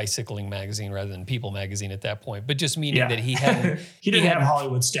say Bicycling Magazine rather than People Magazine at that point, but just meaning that he hadn't... he didn't have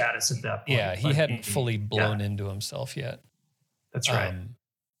Hollywood status at that point. Yeah, he hadn't fully blown into himself yet. That's right.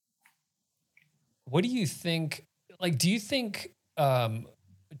 What do you think... do you think...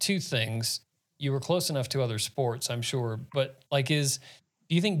 2 things. You were close enough to other sports, I'm sure, but do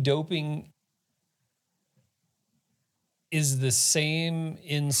you think doping is the same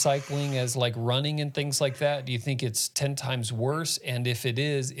in cycling as running and things like that? Do you think it's 10 times worse? And if it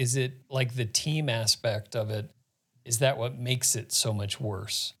is it the team aspect of it? Is that what makes it so much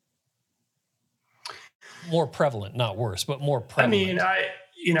worse? More prevalent, not worse, but more prevalent.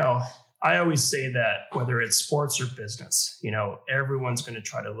 I always say that whether it's sports or business, everyone's going to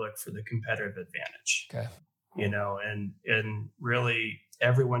try to look for the competitive advantage. Okay. And really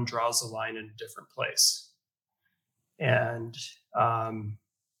everyone draws the line in a different place. And, I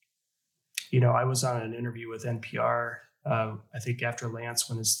was on an interview with NPR, I think after Lance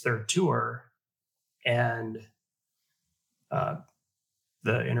won his 3rd tour, and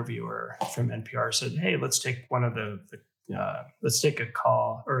the interviewer from NPR said, hey, let's take one of let's take a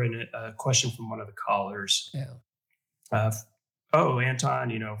call or a question from one of the callers. Yeah.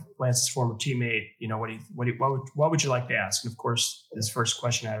 Anton, Lance's former teammate, what would you like to ask? And of course, his first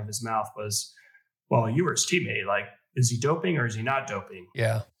question out of his mouth was, well, you were his teammate. Is he doping or is he not doping?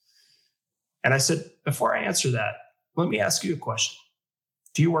 Yeah. And I said, before I answer that, let me ask you a question.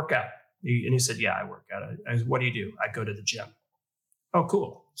 Do you work out? And he said, yeah, I work out. What do you do? I go to the gym. Oh,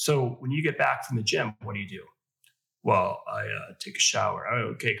 cool. so when you get back from the gym, what do? Well, I take a shower.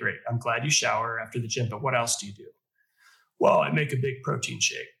 Oh, okay, great. I'm glad you shower after the gym, but what else do you do? Well, I make a big protein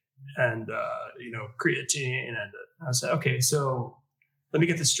shake and, creatine. And I said, okay, so let me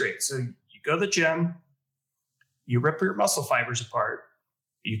get this straight. So you go to the gym, you rip your muscle fibers apart,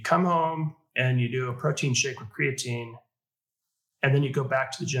 you come home and you do a protein shake with creatine, and then you go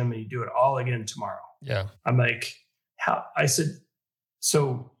back to the gym and you do it all again tomorrow. Yeah. I'm like, how? I said,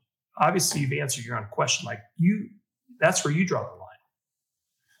 so obviously you've answered your own question. Like that's where you draw the line.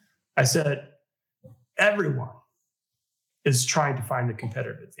 I said, everyone is trying to find the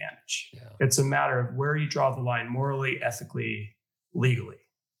competitive advantage. Yeah. It's a matter of where you draw the line morally, ethically, legally.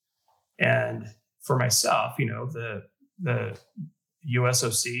 And for myself, the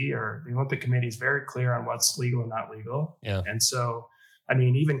USOC or the Olympic Committee is very clear on what's legal and not legal. Yeah. And so, I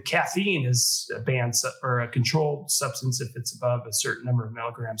mean, even caffeine is a banned or a controlled substance if it's above a certain number of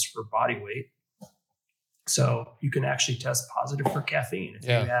milligrams per body weight. So you can actually test positive for caffeine if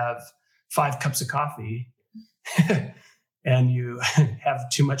you have 5 cups of coffee and you have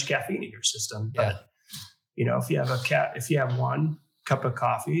too much caffeine in your system. But if you have 1 cup of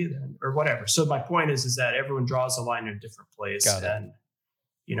coffee, then, or whatever. So my point is that everyone draws a line in a different place. And,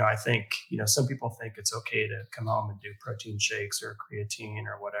 I think, some people think it's okay to come home and do protein shakes or creatine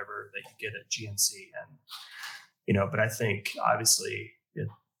or whatever that you get at GNC. And, but I think obviously it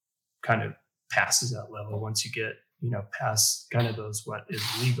kind of passes that level once you get, past kind of those, what is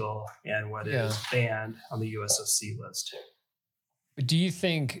legal and what is banned on the USOC list. Do you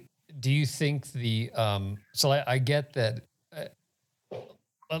think the, so I get that,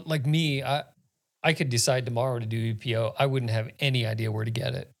 like me, I could decide tomorrow to do EPO. I wouldn't have any idea where to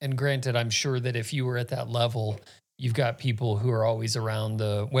get it. And granted, I'm sure that if you were at that level, you've got people who are always around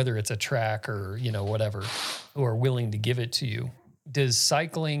whether it's a track or, whatever, who are willing to give it to you. Does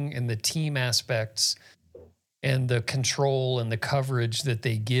cycling and the team aspects and the control and the coverage that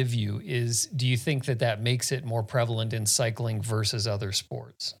they give you do you think that makes it more prevalent in cycling versus other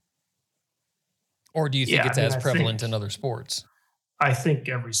sports? Or do you think it's as prevalent in other sports? I think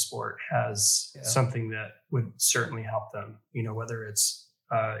every sport has something that would certainly help them, whether it's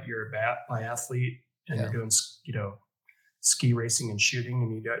you're a biathlete and you're doing, ski racing and shooting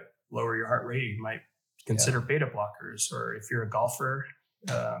and you lower your heart rate, you might consider beta blockers. Or if you're a golfer,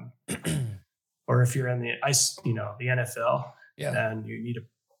 or if you're in the ice, the NFL, and you need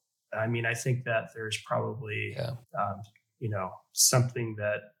I think that there's probably, something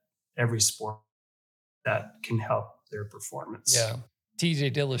that every sport that can help their performance. Yeah.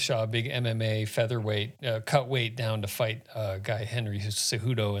 TJ Dillashaw, big MMA featherweight, cut weight down to fight guy Henry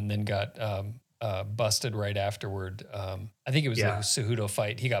Cejudo, and then got busted right afterward. I think it was the Cejudo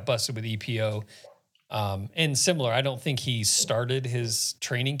fight. He got busted with EPO. And similar, I don't think he started his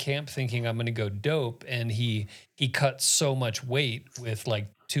training camp thinking I'm going to go dope, and he cut so much weight with like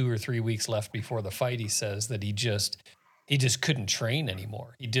 2 or 3 weeks left before the fight. He says that he just couldn't train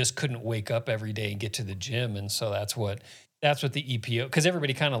anymore. He just couldn't wake up every day and get to the gym, and so that's what the EPO. Because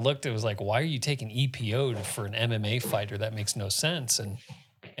everybody kind of looked, it was like, why are you taking EPO for an MMA fighter? That makes no sense.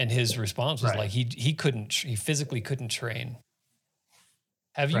 And his response was like he physically couldn't train.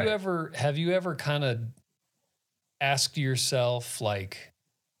 Have you ever kind of asked yourself, like,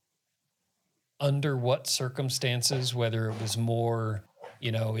 under what circumstances, whether it was more,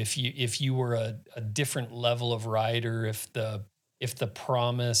 if you were a different level of rider, if the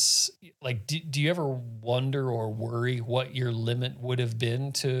promise, like, do you ever wonder or worry what your limit would have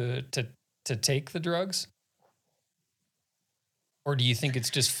been to take the drugs? Or do you think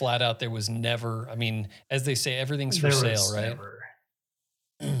it's just flat out there was never, I mean, as they say, everything's for sale, right? Never.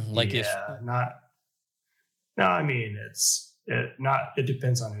 Like it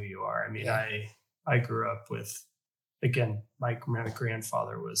depends on who you are. I mean, I grew up with, again, my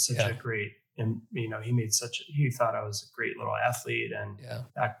grandfather was such a great, and he thought I was a great little athlete. And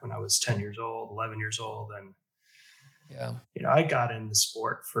back when I was 10 years old, 11 years old, and I got into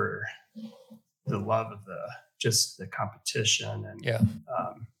sport for the love of the competition, and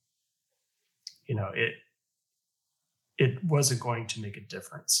it wasn't going to make a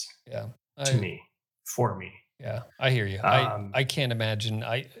difference for me. Yeah, I hear you. I can't imagine.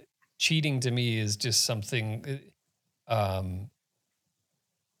 Cheating to me is just something, I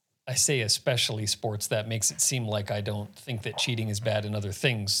say especially sports, that makes it seem like I don't think that cheating is bad in other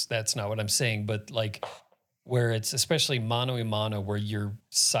things. That's not what I'm saying. But like where it's especially mano a mano, where you're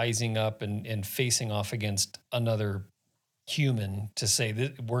sizing up and facing off against another human to say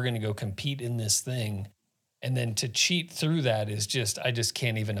that we're going to go compete in this thing. And then to cheat through that is I just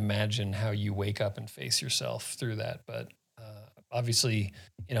can't even imagine how you wake up and face yourself through that. But obviously,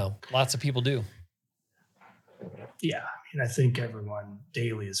 lots of people do. Yeah. I think everyone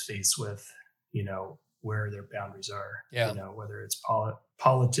daily is faced with, where their boundaries are, Yeah. whether it's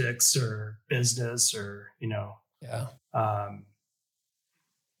politics or business or, Yeah.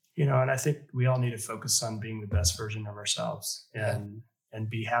 And I think we all need to focus on being the best version of ourselves and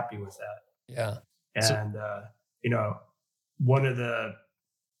be happy with that. Yeah. And, one of the,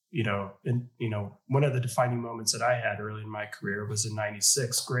 one of the defining moments that I had early in my career was in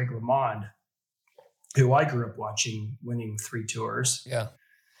 '96. Greg LeMond, who I grew up watching, winning 3 tours. Yeah.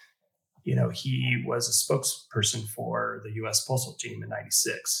 He was a spokesperson for the U.S. Postal Team in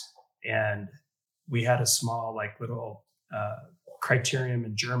 '96. And we had a small, little criterium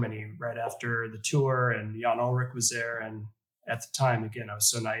in Germany right after the tour, and Jan Ullrich was there. And at the time, again, I was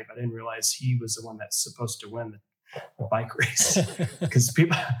so naive, I didn't realize he was the one that's supposed to win the bike race because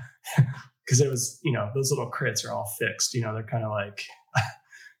it was, those little crits are all fixed. They're kind of like,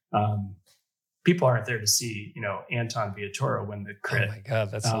 people aren't there to see, Anton Viatora win the crit. Oh my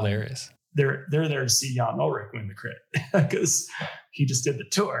God, that's hilarious. They're there to see Jan Ullrich win the crit because he just did the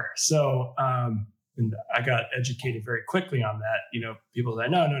tour. So, and I got educated very quickly on that. People say,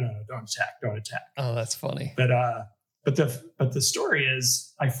 no, don't attack. Oh, that's funny. But the story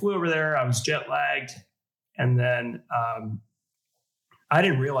is, I flew over there. I was jet lagged, and then I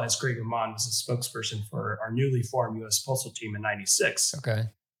didn't realize Greg LeMond was a spokesperson for our newly formed U.S. Postal Team in '96. Okay.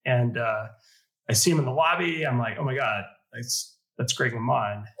 And I see him in the lobby. I'm like, oh my God, that's Greg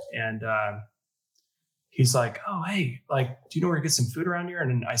LeMond. And he's like, oh, hey, do you know where to get some food around here?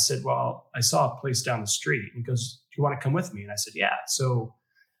 And I said, well, I saw a place down the street. And he goes, do you want to come with me? And I said, yeah. So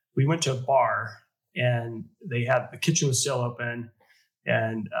we went to a bar, and the kitchen was still open.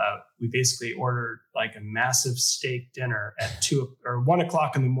 And we basically ordered a massive steak dinner at 2 or 1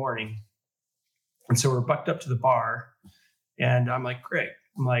 o'clock in the morning. And so we're bucked up to the bar, and I'm like, Greg,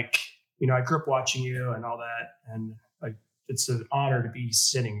 I grew up watching you and all that. And it's an honor to be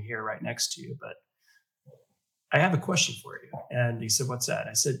sitting here right next to you, but I have a question for you. And he said, what's that?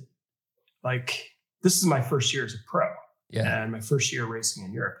 I said, this is my first year as a pro. Yeah. And my first year racing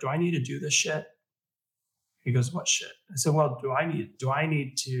in Europe. Do I need to do this shit? He goes, what shit? I said, well, do I need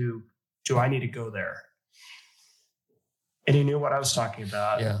to go there? And he knew what I was talking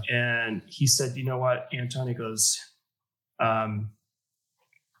about. Yeah. And he said, you know what, Anton? He goes, not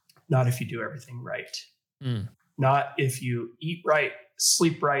if you do everything right. Mm. Not if you eat right,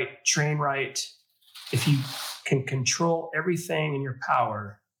 sleep right, train right. If you can control everything in your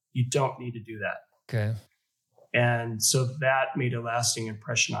power, you don't need to do that. Okay. And so that made a lasting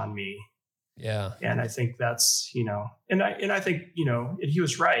impression on me. Yeah. And I think that's, and I think, he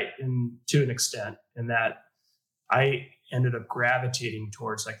was right to an extent, in that I ended up gravitating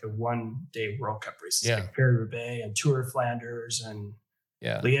towards the 1-day World Cup races, like Paris-Roubaix and Tour of Flanders and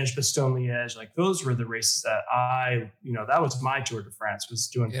Liège-Bastogne-Liège. Those were the races that that was my Tour de France, was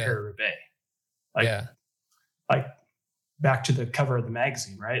doing Paris-Roubaix. Back to the cover of the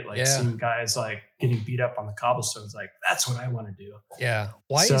magazine, right? Seeing guys getting beat up on the cobblestones, that's what I want to do. Yeah.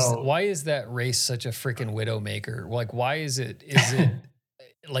 Why is that race such a freaking widowmaker? Why is it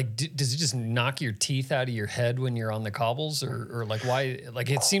does it just knock your teeth out of your head when you're on the cobbles, or why?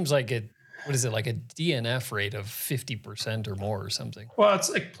 It seems like it. What is it, a DNF rate of 50% or more or something? Well,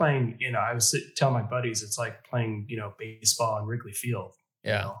 it's like playing. I was telling my buddies, it's like playing baseball in Wrigley Field.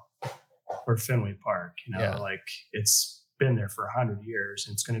 Or Fenway Park. It's been there for 100 years,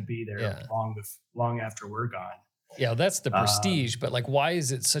 and it's going to be there long after we're gone. Yeah, that's the prestige. But why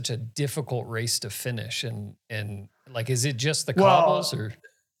is it such a difficult race to finish? And is it just the cobbles or?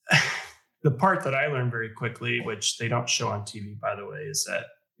 The part that I learned very quickly, which they don't show on TV, by the way, is that,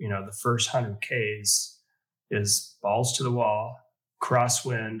 the first 100 Ks is balls to the wall,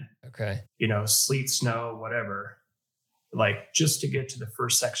 crosswind, sleet, snow, whatever. Just to get to the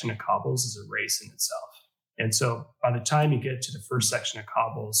first section of cobbles is a race in itself. And so by the time you get to the first section of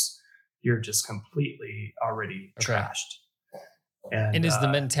cobbles, you're just completely already trashed. And is the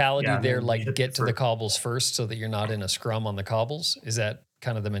mentality there get to the cobbles first so that you're not in a scrum on the cobbles? Is that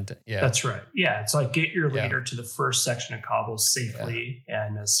kind of the mentality? Yeah, that's right. Yeah, it's get your leader to the first section of cobbles safely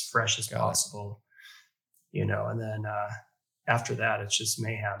and as fresh as possible. And then after that, it's just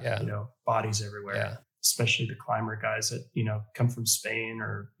mayhem. Bodies everywhere. Yeah. Especially the climber guys that, come from Spain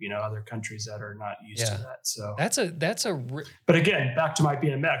or, other countries that are not used to that. So but again, back to my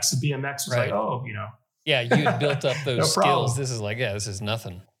BMX, the BMX was yeah, you had built up those skills. This is this is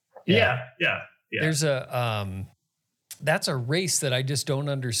nothing. Yeah. There's that's a race that I just don't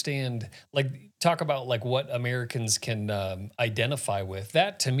understand. talk about like what Americans can identify with.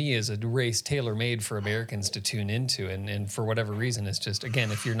 That to me is a race tailor made for Americans to tune into, and for whatever reason, it's just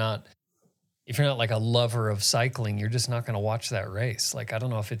again if you're not like a lover of cycling, you're just not going to watch that race. Like I don't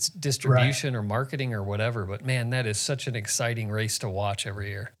know if it's Right. distribution or marketing or whatever, but man, that is such an exciting race to watch every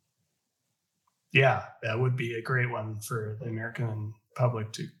year. Yeah, that would be a great one for the American public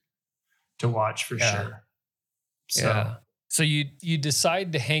to watch for sure. So Yeah. So you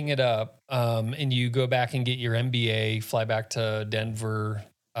decide to hang it up, and you go back and get your MBA, fly back to Denver,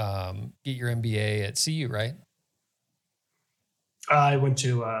 get your MBA at CU, right? I went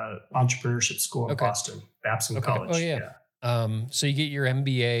to entrepreneurship school in Okay. Boston, Babson Okay. College. Oh yeah. So you get your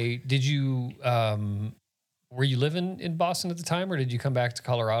MBA. Did you were you living in Boston at the time, or did you come back to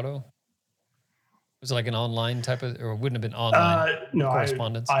Colorado? Was it like an online type of, or it wouldn't have been online No,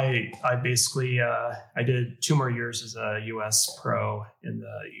 correspondence? I basically I did 2 more years as a U.S. pro in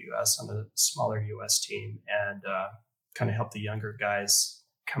the U.S. on a smaller U.S. team, and kind of helped the younger guys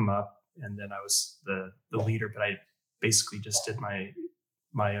come up. And then I was the leader, but I basically just did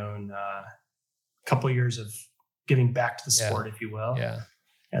my own couple of years of giving back to the sport, if you will. Yeah.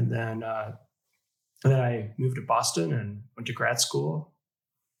 And then I moved to Boston and went to grad school,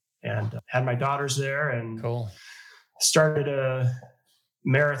 and had my daughters there, and Cool. started a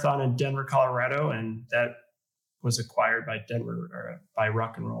marathon in Denver, Colorado, and that was acquired by by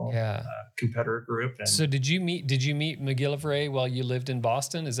Rock and Roll competitor group. And So did you meet McGillivray while you lived in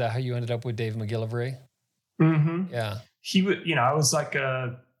Boston? Is that how you ended up with Dave McGillivray? Mhm. Yeah. He would, I was like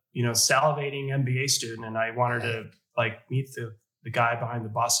a, salivating MBA student, and I wanted to like meet the guy behind the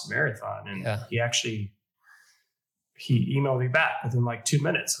Boston Marathon, and he emailed me back within like 2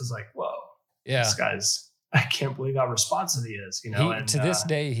 minutes. I was like, whoa, this guy's, I can't believe how responsive he is, And to this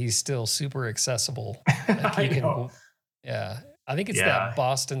day, he's still super accessible. Like I know. I think it's that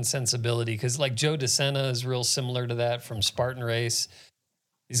Boston sensibility, because like Joe DeSena is real similar to that from Spartan Race.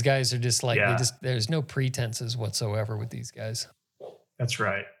 These guys are just like, there's no pretenses whatsoever with these guys. That's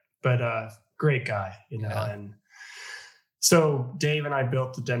right. But great guy, and so Dave and I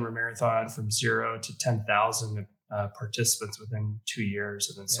built the Denver Marathon from 0 to 10,000 participants within 2 years,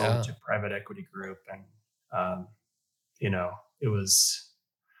 and then sold it to a private equity group. And, it was,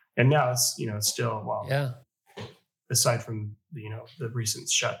 and now it's, it's still, aside from, the recent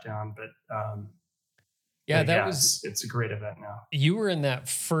shutdown, but it's a great event now. You were in that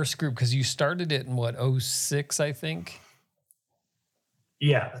first group because you started it in what, 06, I think?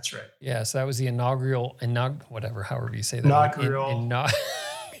 Yeah, that's right. Yeah, so that was the inaugural, however you say that.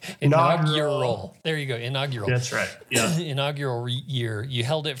 Inaugural. There you go, inaugural. That's right. Yeah. Inaugural year. You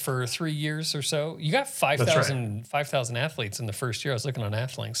held it for 3 years or so. You got 5,000 athletes in the first year. I was looking on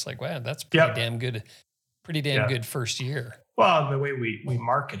Athlinks, like, wow, that's pretty damn good. Pretty damn good first year. Well, the way we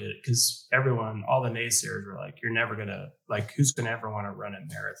market it, because all the naysayers were like, you're never gonna, like, who's gonna ever want to run a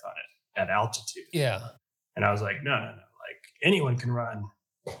marathon at altitude? Yeah. And I was like, no. Like, anyone can run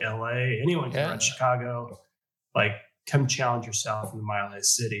LA, anyone can run Chicago. Like, come challenge yourself in the Mile High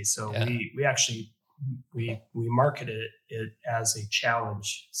City. So we actually marketed it as a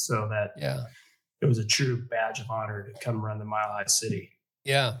challenge, so that it was a true badge of honor to come run the Mile High City.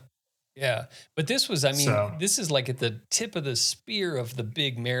 Yeah. Yeah. But this was, this is like at the tip of the spear of the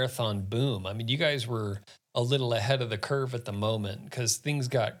big marathon boom. I mean, you guys were a little ahead of the curve at the moment, because things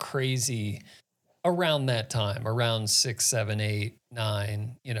got crazy around that time, around 6, 7, 8,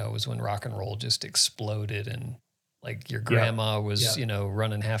 9, was when rock and roll just exploded. And like your grandma was,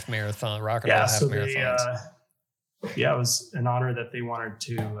 running half marathon, rock and roll half marathons. It was an honor that they wanted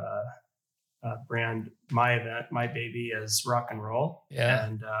to brand my event, my baby, as rock and roll. Yeah.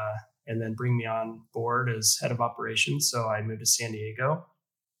 And then bring me on board as head of operations. So I moved to San Diego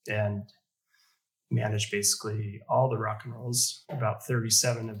and managed basically all the rock and rolls, about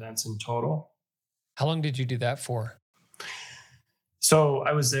 37 events in total. How long did you do that for? So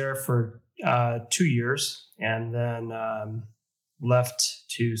I was there for 2 years, and then left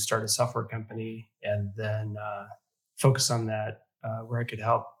to start a software company, and then focus on that, where I could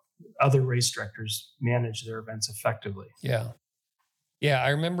help other race directors manage their events effectively. Yeah. Yeah, I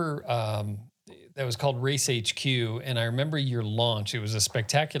remember that was called Race HQ, and I remember your launch. It was a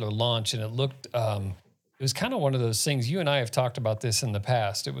spectacular launch, and it looked, it was kind of one of those things. You and I have talked about this in the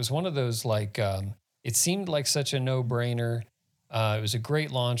past. It was one of those, like, it seemed like such a no-brainer. It was a great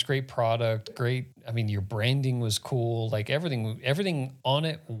launch, great product, your branding was cool. Like everything on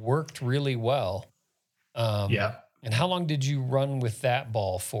it worked really well. And how long did you run with that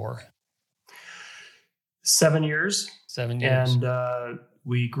ball for? 7 years. 7 years. And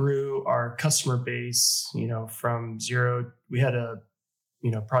we grew our customer base, from 0. We had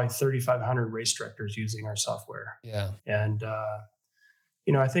probably 3,500 race directors using our software. Yeah. And,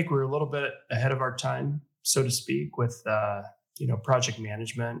 I think we're a little bit ahead of our time, so to speak, with, project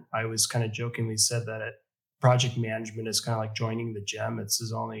management. I was kind of jokingly said that project management is kind of like joining the gym.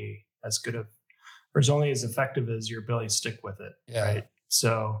 It's only as good of, or it's only as effective as your ability to stick with it. Yeah. Right.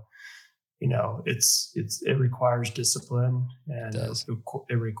 So, it requires discipline, and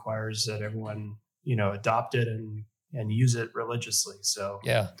it requires that everyone, adopt it and use it religiously. So,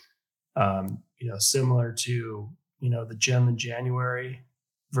 yeah. Similar to, the gym in January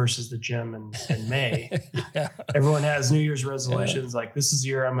versus the gym in May. Yeah. Everyone has New Year's resolutions, like this is the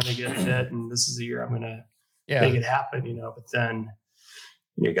year I'm going to get fit, and this is the year I'm going to make it happen, but then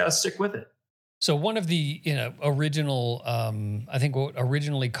you got to stick with it. So one of the original, I think what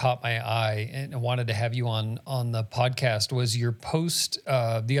originally caught my eye and I wanted to have you on the podcast was your post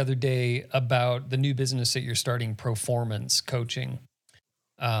the other day about the new business that you're starting, Performance Coaching,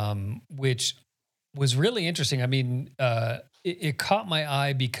 which was really interesting. I mean, it caught my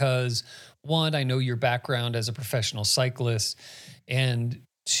eye because, one, I know your background as a professional cyclist, and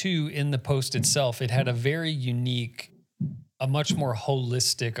two, in the post itself, it had a very unique, a much more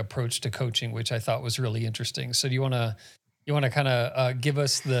holistic approach to coaching, which I thought was really interesting. So do you want to kind of give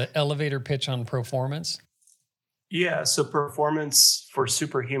us the elevator pitch on Performance? Yeah. So Performance for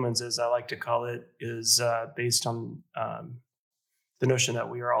Superhumans, as I like to call it, is based on the notion that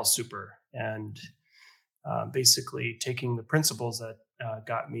we are all super, and basically taking the principles that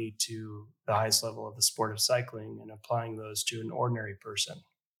got me to the highest level of the sport of cycling and applying those to an ordinary person.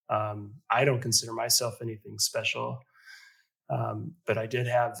 I don't consider myself anything special. But I did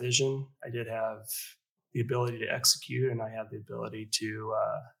have vision. I did have the ability to execute, and I had the ability to,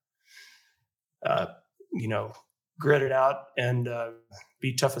 grit it out and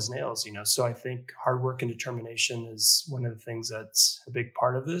be tough as nails. So I think hard work and determination is one of the things that's a big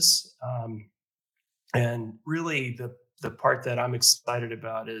part of this. And really, the part that I'm excited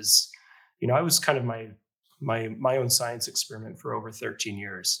about is, I was kind of my own science experiment for over 13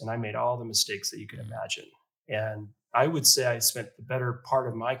 years, and I made all the mistakes that you can imagine. And I would say I spent the better part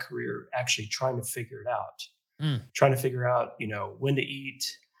of my career actually trying to figure it out, trying to figure out, when to eat,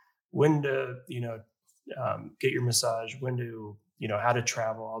 when to, get your massage, when to, how to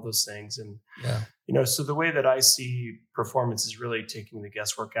travel, all those things. And, so the way that I see Performance is really taking the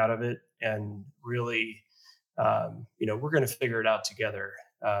guesswork out of it, and really, we're going to figure it out together,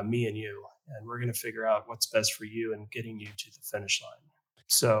 me and you, and we're going to figure out what's best for you and getting you to the finish line.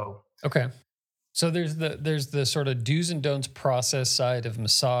 So, okay. So there's the sort of do's and don'ts process side of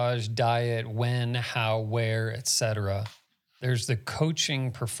massage, diet, when, how, where, etc. There's the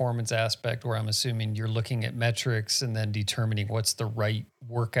coaching performance aspect where I'm assuming you're looking at metrics and then determining what's the right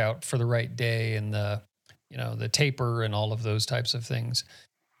workout for the right day, and the taper and all of those types of things.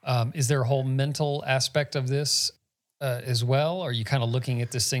 Is there a whole mental aspect of this as well? Are you kind of looking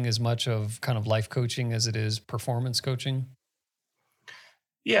at this thing as much of kind of life coaching as it is performance coaching?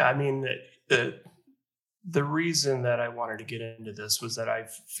 Yeah, I mean, the reason that I wanted to get into this was that I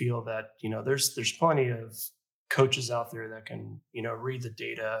feel that, there's plenty of coaches out there that can, read the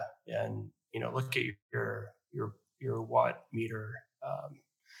data and, look at your watt meter,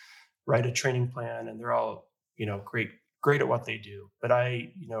 write a training plan, and they're all, great at what they do. But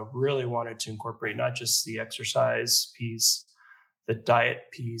I, really wanted to incorporate not just the exercise piece, the diet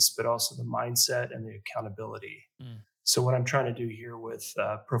piece, but also the mindset and the accountability. So what I'm trying to do here with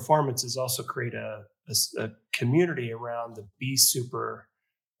Performance is also create a community around the Be Super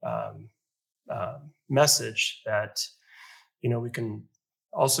message that, we can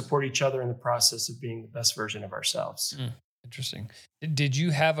all support each other in the process of being the best version of ourselves. Interesting. Did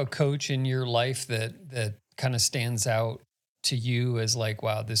you have a coach in your life that kind of stands out to you as like,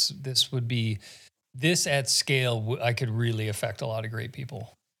 wow, this would be, this at scale, I could really affect a lot of great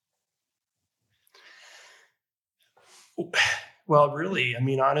people? Well, really, I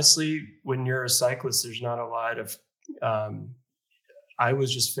mean, honestly, when you're a cyclist, there's not a lot of, I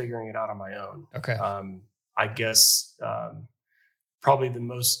was just figuring it out on my own. Okay. I guess probably the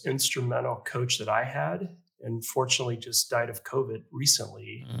most instrumental coach that I had, and fortunately just died of COVID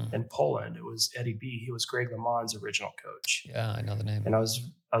recently in Poland, it was Eddie B. He was Greg LeMond's original coach. Yeah, I know the name. And I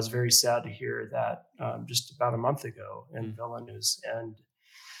was very sad to hear that just about a month ago in Vilnius. And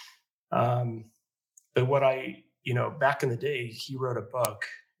but what I, back in the day, he wrote a book,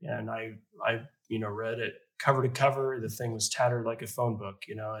 and I read it cover to cover. The thing was tattered like a phone book,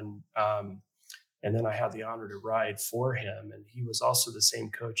 and then I had the honor to ride for him. And he was also the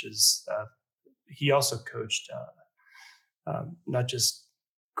same coach as, he also coached not just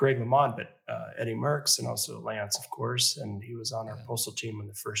Greg LeMond, but Eddie Merckx and also Lance, of course. And he was on our Yeah. postal team in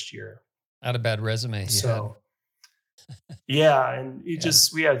the first year. Not a bad resume he had. Yeah. And Yeah.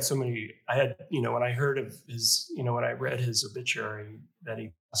 we had so many, I had, when I heard of his, when I read his obituary that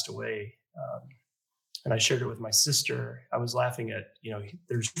he passed away, and I shared it with my sister, I was laughing at,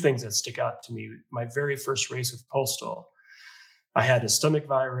 there's things that stick out to me. My very first race with Postal, I had a stomach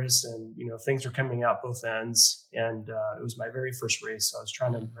virus and, things were coming out both ends. And it was my very first race. So I was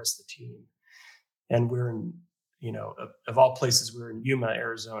trying to impress the team. And we're in, of all places, we were in Yuma,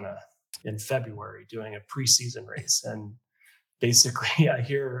 Arizona in February doing a preseason race. And basically I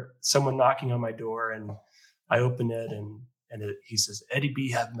hear someone knocking on my door and I open it and he says, "Eddie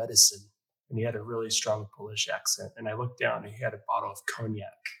B have medicine." And he had a really strong Polish accent. And I looked down and he had a bottle of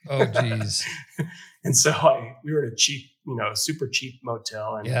cognac. Oh, geez. And so we were at a cheap, super cheap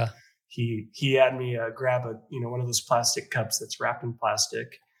motel. And Yeah. he had me grab one of those plastic cups that's wrapped in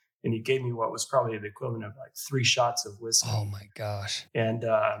plastic. And he gave me what was probably the equivalent of like 3 shots of whiskey. Oh my gosh. And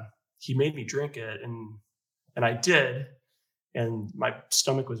he made me drink it. And I did. And my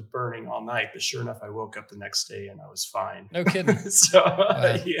stomach was burning all night, but sure enough, I woke up the next day and I was fine. No kidding. So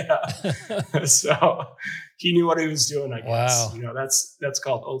so he knew what he was doing, I guess. Wow. That's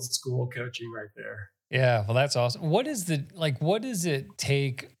called old school coaching right there. Yeah, well, that's awesome. What does it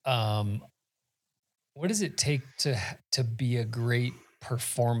take? What does it take to be a great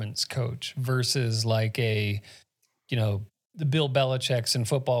performance coach versus like the Bill Belichick's in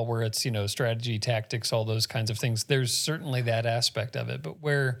football where it's, strategy, tactics, all those kinds of things. There's certainly that aspect of it, but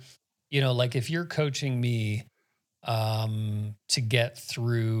where, like if you're coaching me to get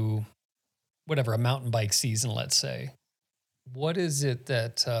through whatever, a mountain bike season, let's say, what is it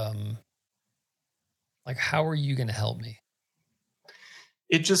that, like, how are you going to help me?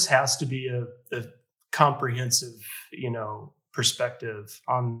 It just has to be a comprehensive, perspective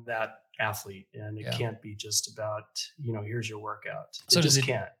on that athlete, and it can't be just about here's your workout.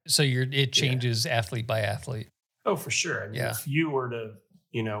 Can't. So it changes athlete by athlete. Oh, for sure. I mean, if you were to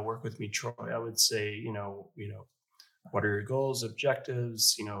work with me, Troy, I would say what are your goals,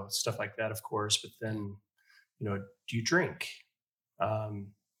 objectives, stuff like that, of course. But then do you drink?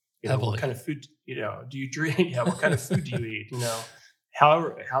 What kind of food? Do you drink? Yeah, what kind of food do you eat?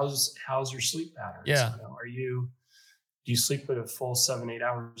 How's your sleep patterns? Yeah. Do you sleep at a full 7-8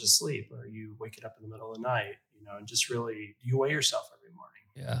 hours of sleep? Or are you waking up in the middle of the night? And just really, do you weigh yourself every morning?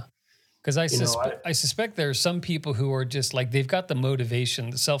 Yeah. Because I suspect there are some people who are just like, they've got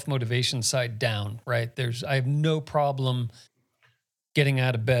the self-motivation side down, right? I have no problem getting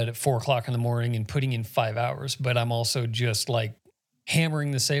out of bed at 4:00 in the morning and putting in 5 hours, but I'm also just like hammering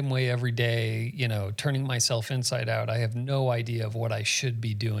the same way every day, turning myself inside out. I have no idea of what I should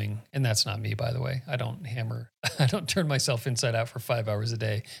be doing. And that's not me, by the way. I don't turn myself inside out for 5 hours a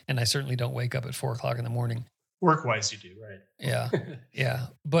day. And I certainly don't wake up at 4:00 in the morning. Work-wise, you do, right? Yeah. Yeah.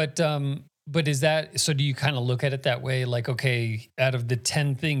 But is that, so do you kind of look at it that way? Like, okay, out of the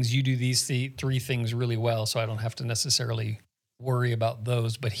 10 things, you do these 3 things really well. So I don't have to necessarily worry about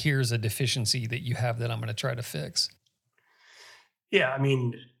those, but here's a deficiency that you have that I'm going to try to fix. Yeah, I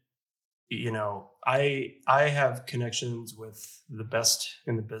mean, I have connections with the best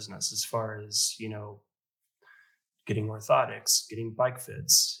in the business as far as, getting orthotics, getting bike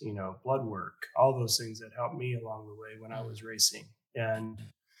fits, blood work, all those things that helped me along the way when I was racing. And,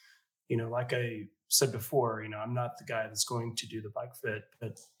 like I said before, I'm not the guy that's going to do the bike fit,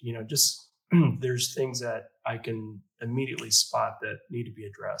 but, just there's things that I can immediately spot that need to be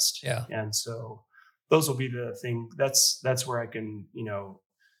addressed. Yeah. And so those will be the thing. That's where I can,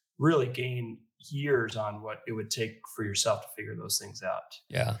 really gain years on what it would take for yourself to figure those things out.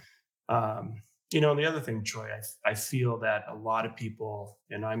 Yeah. And the other thing, Troy, I feel that a lot of people,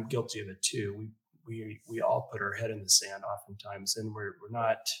 and I'm guilty of it too, we all put our head in the sand oftentimes, and we're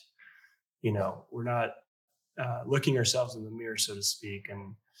not looking ourselves in the mirror, so to speak.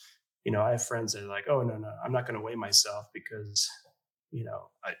 And, I have friends that are like, "Oh, no, I'm not going to weigh myself because,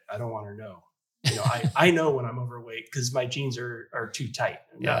 I don't want to know." I know when I'm overweight because my jeans are too tight.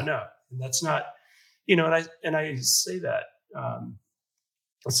 No, and that's not, and I say that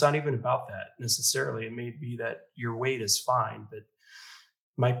it's not even about that necessarily. It may be that your weight is fine, but it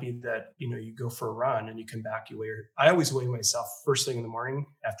might be that you go for a run and you come back, you weigh. I always weigh myself first thing in the morning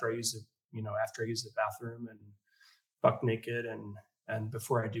after I use the bathroom and buck naked and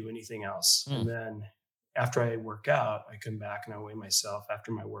before I do anything else. And then after I work out, I come back and I weigh myself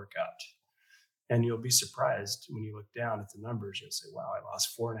after my workout. And you'll be surprised when you look down at the numbers. You'll say, "Wow, I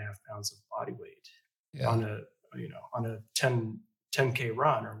lost 4.5 pounds of body weight on a 10K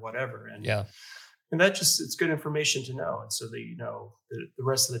run or whatever." And And that just, it's good information to know. And so that, the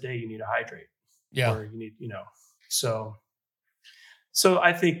rest of the day you need to hydrate, Yeah. or you need, so, so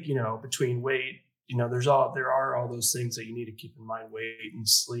I think, between weight, there are all those things that you need to keep in mind: weight and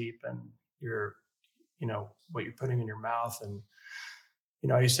sleep and your, what you're putting in your mouth. And,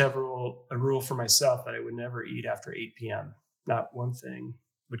 I used to have a rule for myself that I would never eat after 8 p.m. Not one thing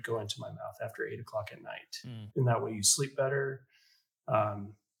would go into my mouth after 8 o'clock at night. And that way you sleep better.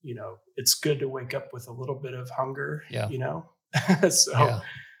 It's good to wake up with a little bit of hunger, Yeah. So, Yeah.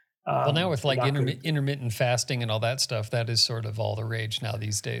 Well, now with like not gonna- intermittent fasting and all that stuff, that is sort of all the rage now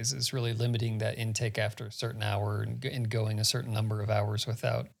these days, is really limiting that intake after a certain hour and going a certain number of hours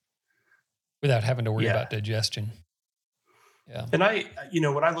without having to worry Yeah. about digestion. Yeah. And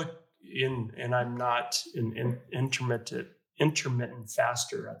when I look in, and I'm not an intermittent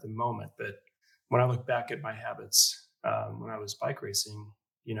faster at the moment, but when I look back at my habits, when I was bike racing,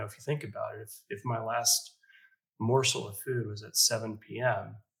 if you think about it, if my last morsel of food was at 7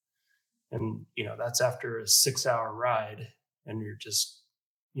 p.m., and, that's after a 6-hour ride, and you're just,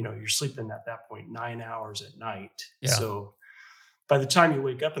 you're sleeping at that point 9 hours at night. Yeah. So by the time you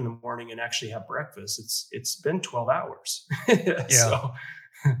wake up in the morning and actually have breakfast, it's been 12 hours. Yeah.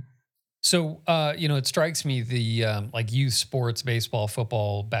 So, it strikes me the like youth sports, baseball,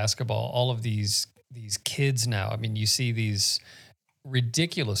 football, basketball, all of these kids now. I mean, you see these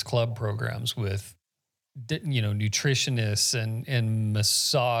ridiculous club programs with, nutritionists and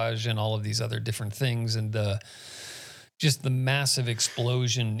massage and all of these other different things, and just the massive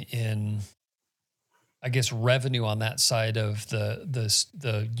explosion in, I guess, revenue on that side of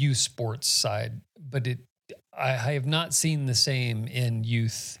the youth sports side. But I have not seen the same in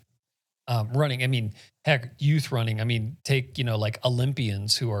youth running. I mean, heck, youth running. I mean, take, like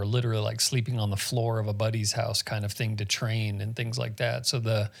Olympians who are literally like sleeping on the floor of a buddy's house kind of thing to train and things like that. So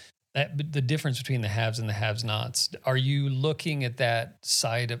the difference between the haves and the have-nots, are you looking at that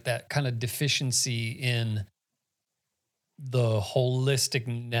side of that kind of deficiency in the holistic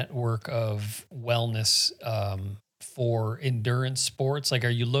network of wellness for endurance sports? Like, are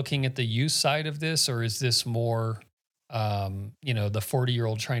you looking at the youth side of this, or is this more the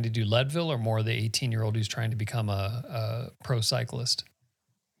 40-year-old trying to do Leadville, or more the 18-year-old who's trying to become a pro cyclist?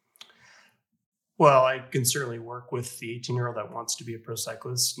 Well, I can certainly work with the 18-year-old that wants to be a pro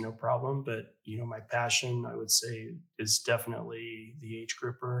cyclist, no problem. But, my passion, I would say, is definitely the age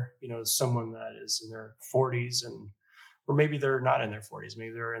grouper, someone that is in their 40s, or maybe they're not in their 40s,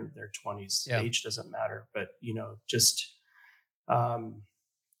 maybe they're in their 20s. Yeah. Age doesn't matter. But,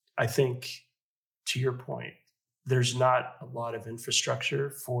 I think, to your point, there's not a lot of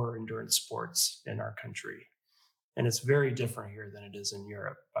infrastructure for endurance sports in our country. And it's very different here than it is in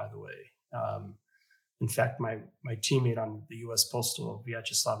Europe, by the way. In fact, my teammate on the U.S. Postal,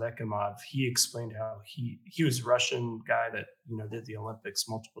 Vyacheslav Ekimov, he explained how he was a Russian guy that did the Olympics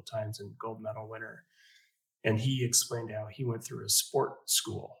multiple times and gold medal winner, and he explained how he went through a sport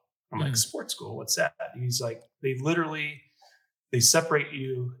school. I'm like, sport school? What's that? He's like, they separate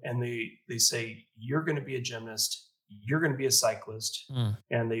you and they say you're going to be a gymnast, you're going to be a cyclist,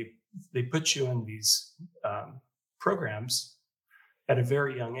 and they put you in these programs at a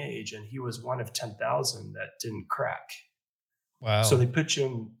very young age, and he was one of 10,000 that didn't crack. Wow. So they put you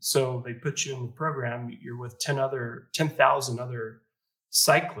in the program. You're with 10,000 other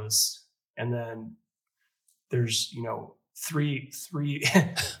cyclists, and then there's three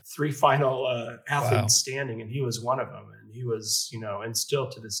final athletes standing, and he was one of them. And he was and still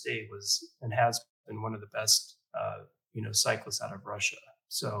to this day was and has been one of the best cyclists out of Russia.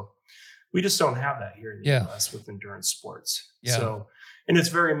 So we just don't have that here in the U.S. with endurance sports. Yeah. So, and it's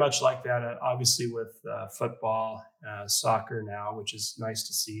very much like that, obviously, with football, soccer now, which is nice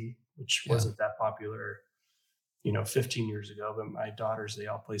to see, which wasn't that popular, 15 years ago. But my daughters, they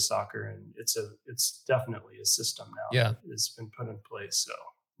all play soccer, and it's definitely a system now that has been put in place. So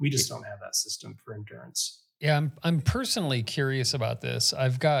we just don't have that system for endurance. Yeah, I'm personally curious about this.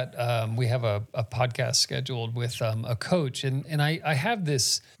 I've got we have a podcast scheduled with a coach, and I have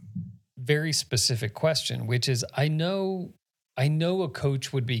this very specific question, which is I know a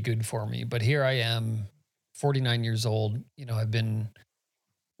coach would be good for me, but here I am, 49 years old. I've been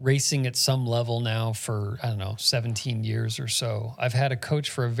racing at some level now for, 17 years or so. I've had a coach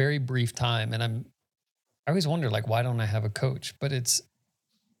for a very brief time, and I always wonder, like, why don't I have a coach? But it's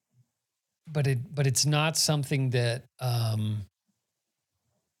not something that I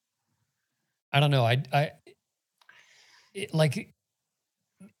don't know.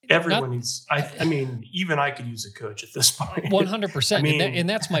 Everyone needs, I mean, even I could use a coach at this point. 100%. I mean, and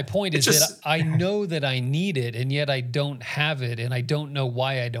that's my point is just, that I know that I need it and yet I don't have it and I don't know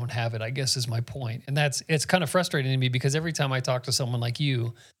why I don't have it, I guess is my point. And it's kind of frustrating to me because every time I talk to someone like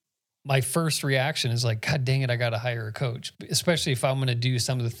you, my first reaction is like, God dang it, I got to hire a coach, especially if I'm going to do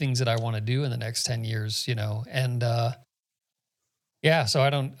some of the things that I want to do in the next 10 years, you know? And, yeah, so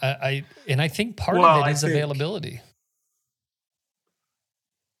I think part of it is availability.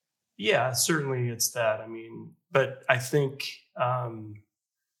 Yeah, certainly it's that. I mean, but I think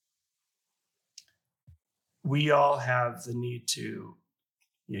we all have the need to,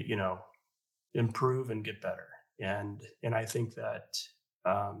 you know, improve and get better. And I think that,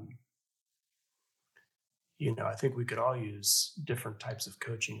 you know, I think we could all use different types of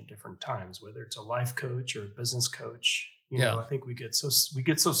coaching at different times, whether it's a life coach or a business coach. You know, I think we get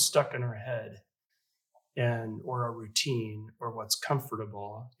so stuck in our head or our routine or what's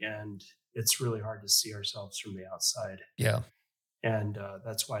comfortable, and it's really hard to see ourselves from the outside. Yeah. And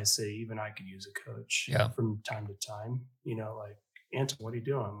that's why I say even I could use a coach from time to time. You know, like, Anton, what are you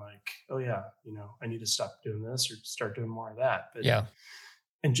doing? I'm like, oh yeah, you know, I need to stop doing this or start doing more of that. But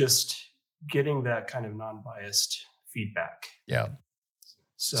and just getting that kind of non-biased feedback. Yeah.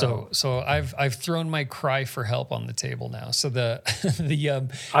 So I've thrown my cry for help on the table now. So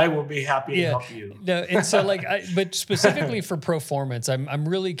I will be happy to help you. And so but specifically for Proformance, I'm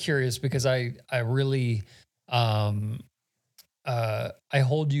really curious because I really I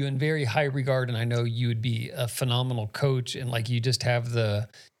hold you in very high regard, and I know you would be a phenomenal coach, and like you just have the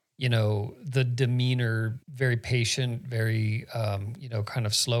demeanor, very patient, very, kind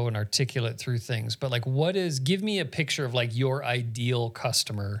of slow and articulate through things. But like, give me a picture of like your ideal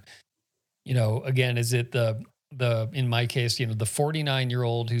customer, you know, again, is it in my case, you know, the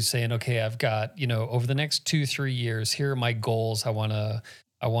 49-year-old who's saying, okay, I've got, you know, over the next 2-3 years, here are my goals. I want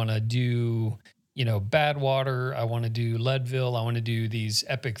to do, you know, Badwater. I want to do Leadville. I want to do these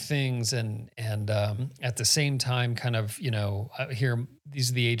epic things. And at the same time, kind of, you know, here, these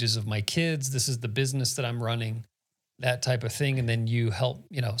are the ages of my kids. This is the business that I'm running, that type of thing. And then you help,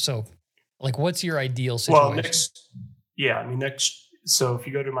 you know, so like, what's your ideal situation? Well, so if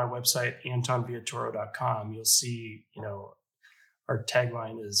you go to my website, antonviatoro.com, you'll see, you know, our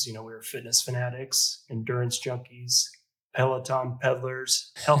tagline is, you know, we're fitness fanatics, endurance junkies, Peloton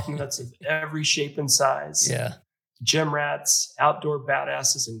peddlers, health nuts of every shape and size, gym rats, outdoor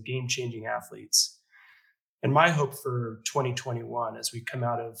badasses, and game-changing athletes. And my hope for 2021, as we come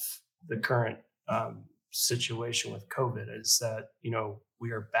out of the current situation with COVID, is that, you know,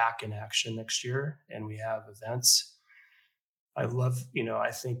 we are back in action next year and we have events. I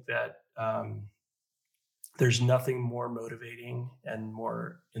think that there's nothing more motivating and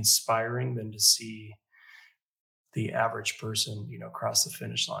more inspiring than to see the average person, you know, cross the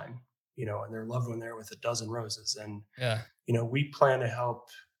finish line, you know, and their loved one there with a dozen roses. And, you know, we plan to help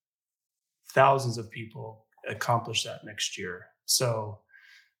thousands of people accomplish that next year. So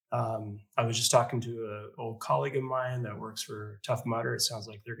I was just talking to an old colleague of mine that works for Tough Mudder. It sounds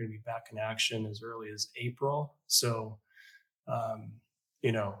like they're going to be back in action as early as April. So,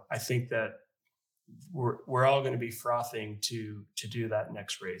 you know, I think that we're all going to be frothing to do that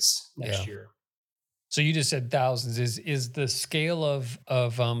next race next year. So you just said thousands. Is the scale of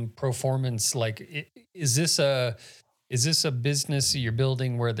Proformance, like, is this a business you're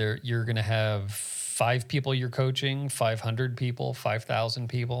building where you're going to have 5 people you're coaching, 500 people, 5,000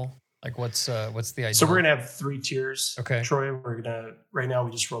 people? Like, what's the idea? So we're going to have 3 tiers. Okay. Troy, right now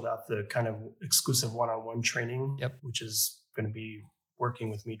we just rolled out the kind of exclusive one-on-one training, which is going to be working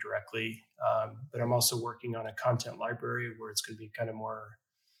with me directly. But I'm also working on a content library where it's going to be kind of more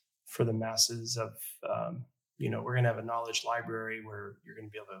for the masses of, you know, we're going to have a knowledge library where you're going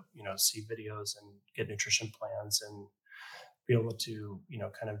to be able to, you know, see videos and get nutrition plans and be able to, you know,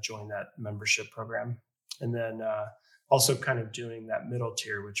 kind of join that membership program. And then also kind of doing that middle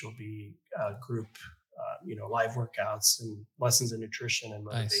tier, which will be group, you know, live workouts and lessons in nutrition and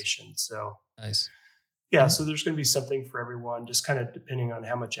motivation. Nice. So nice. Yeah. So there's going to be something for everyone, just kind of depending on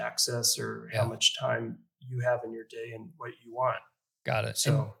how much access or how much time you have in your day and what you want. Got it.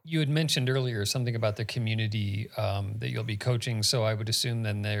 So and you had mentioned earlier something about the community that you'll be coaching. So I would assume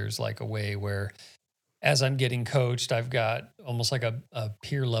then there's like a way where as I'm getting coached, I've got almost like a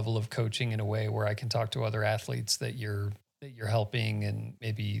peer level of coaching in a way where I can talk to other athletes that you're helping, and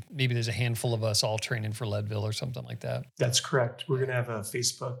maybe there's a handful of us all training for Leadville or something like that. That's correct. We're going to have a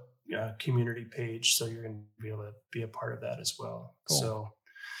Facebook community page, so you're going to be able to be a part of that as well. Cool. So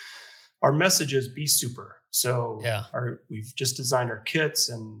our message is be super. So we've just designed our kits,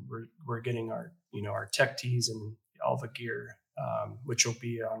 and we're getting our, you know, our tech tees and all the gear which will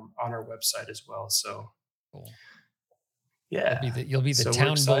be on our website as well. So, Cool. yeah, You'll be the So we're town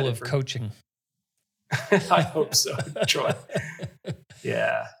bull excited of for- coaching. I hope so, Troy.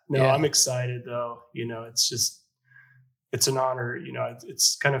 Yeah, no, Yeah. I'm excited though. It's an honor.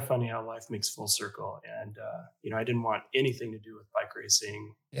 It's kind of funny how life makes full circle. And, I didn't want anything to do with bike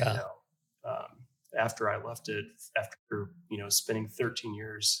racing, Yeah. After I left it, after, spending 13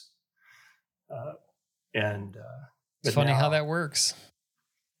 years. It's But funny how now that works.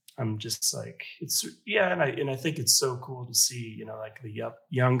 I'm just like, and I think it's so cool to see, like the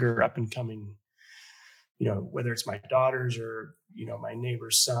younger up and coming, whether it's my daughters or, my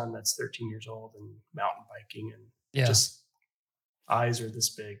neighbor's son that's 13 years old and mountain biking, and Yeah. just eyes are this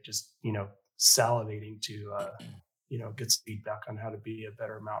big, just, salivating to, get feedback on how to be a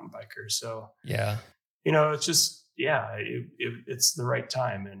better mountain biker. So, Yeah. it's just, it's the right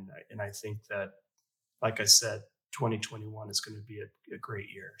time. And I think that, like I said, 2021 is going to be a great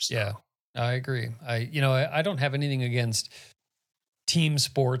year. So. Yeah, I agree. I don't have anything against team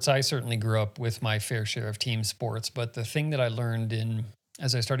sports. I certainly grew up with my fair share of team sports, but the thing that I learned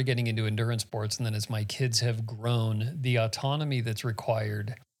as I started getting into endurance sports, and then as my kids have grown, the autonomy that's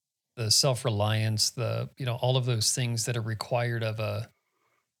required, the self-reliance, all of those things that are required of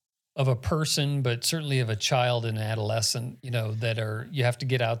a person, but certainly of a child and adolescent, you have to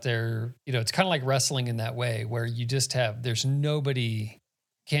get out there. It's kind of like wrestling in that way, where you just there's nobody,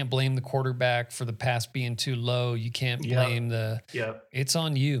 can't blame the quarterback for the pass being too low. You can't blame it's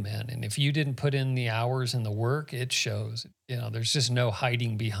on you, man. And if you didn't put in the hours and the work, it shows. There's just no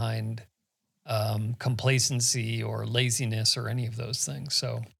hiding behind complacency or laziness or any of those things.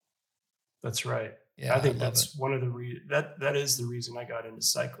 So that's right. Yeah, I think that's one of the that is the reason I got into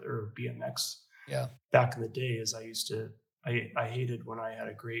cycling or BMX. Yeah. Back in the day, is I hated when I had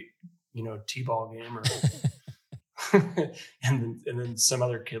a great, T-ball game or, and then some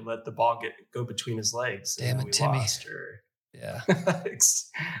other kid let the ball go between his legs. Damn and it, Timmy. Lost, Yeah.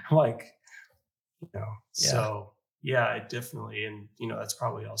 I'm like, so yeah, I definitely, and that's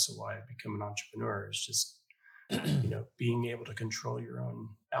probably also why I become an entrepreneur, is just, being able to control your own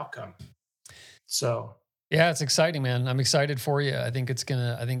outcome. So yeah, it's exciting, man. I'm excited for you. I think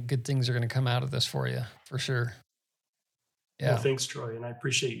good things are gonna come out of this for you, for sure. Yeah. Well, thanks, Troy, and I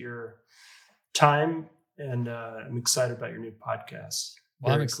appreciate your time, and I'm excited about your new podcast.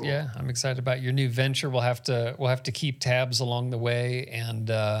 Well, Cool. I'm excited about your new venture. We'll have to keep tabs along the way,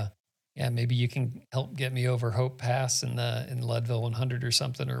 and maybe you can help get me over Hope Pass in Leadville 100 or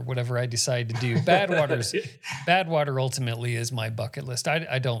something, or whatever I decide to do. Badwater ultimately is my bucket list.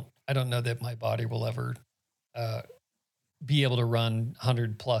 I don't know that my body will ever be able to run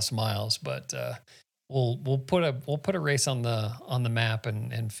 100+ miles, but we'll put a race on the map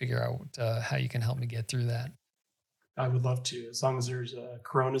and figure out how you can help me get through that. I would love to, as long as there's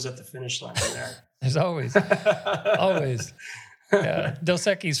Coronas at the finish line in there. There's always. Yeah, Dos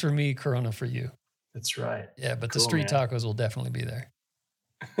Equis for me, Corona for you. That's right. Yeah, but Cool, the street tacos will definitely be there.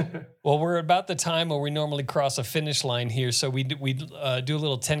 Well, we're about the time where we normally cross a finish line here, so we do a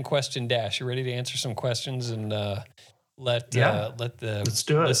little 10-question dash. You ready to answer some questions and let the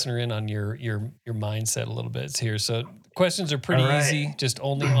listener in on your mindset a little bit here? So questions are pretty easy. Just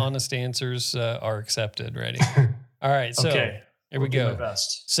only honest answers are accepted. Ready? All right. So okay. Here we go. Do my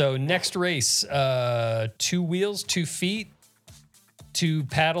best. So next race, 2 wheels, 2 feet, 2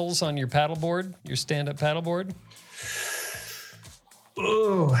 paddles on your paddleboard, your stand-up paddleboard.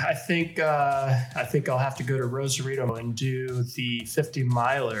 Oh, I think I'll have to go to Rosarito and do the 50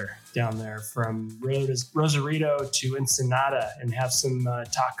 miler down there from Rosarito to Ensenada and have some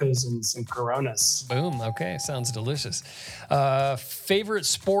tacos and some Coronas. Boom. Okay. Sounds delicious. Favorite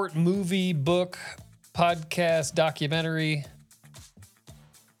sport, movie, book, podcast, documentary?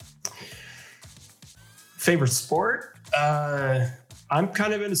 Favorite sport? I'm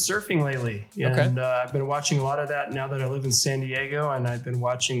kind of into surfing lately, and I've been watching a lot of that now that I live in San Diego, and I've been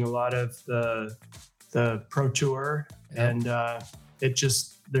watching a lot of the Pro Tour, and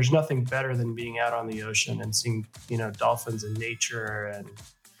there's nothing better than being out on the ocean and seeing dolphins in nature, and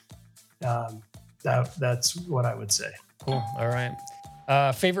that's what I would say. Cool. All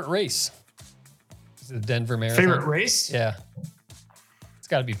right. Favorite race? Is it the Denver Marathon? Favorite race? Yeah. It's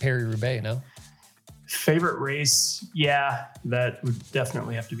got to be Paris-Roubaix, no? Favorite race? Yeah, that would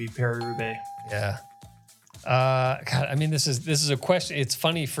definitely have to be Paris-Roubaix. Yeah. God, I mean, this is a question. It's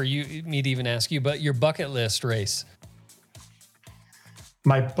funny for me to even ask you, but your bucket list race.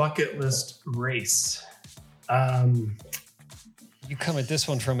 My bucket list race. You come at this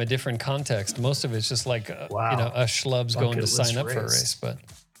one from a different context. Most of it's just like, us schlubs going to sign up for a race, but.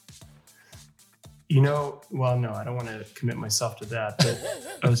 Well, no, I don't want to commit myself to that, but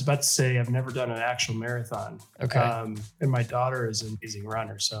I was about to say I've never done an actual marathon. Okay. And my daughter is an amazing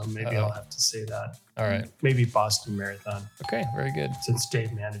runner, so maybe I'll have to say that. All right. Maybe Boston Marathon. Okay, very good. Since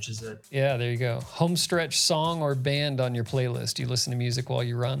Dave manages it. Yeah, there you go. Home stretch song or band on your playlist? Do you listen to music while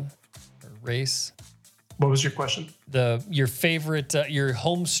you run or race? What was your question? Your favorite, your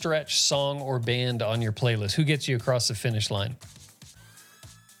home stretch song or band on your playlist. Who gets you across the finish line?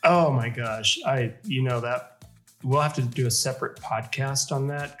 Oh my gosh. That we'll have to do a separate podcast on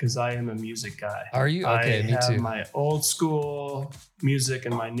that because I am a music guy. Are you? Okay, me too. I have my old school music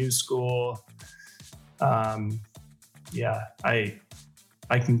and my new school. Yeah, I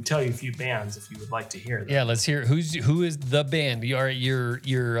can tell you a few bands if you would like to hear them. Yeah, let's hear. Who is the band? You're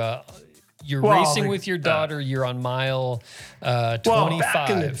racing with your daughter. You're on mile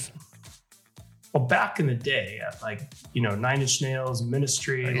 25. Back in the day, like, Nine Inch Nails,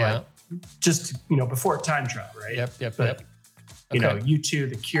 Ministry, like just, before time travel, right? Yep. But, U2,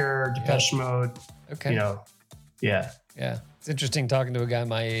 The Cure, Depeche Mode, okay. Yeah. It's interesting talking to a guy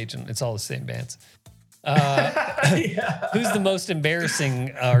my age and it's all the same bands. Yeah. Who's the most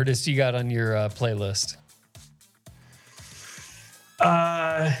embarrassing artist you got on your playlist?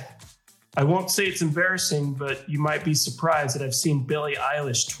 I won't say it's embarrassing, but you might be surprised that I've seen Billie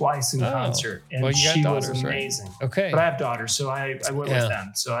Eilish twice in concert, and she was amazing. Right? Okay, but I have daughters, so I went with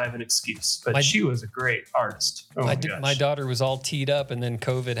them, so I have an excuse. But she was a great artist. Oh my gosh. My daughter was all teed up, and then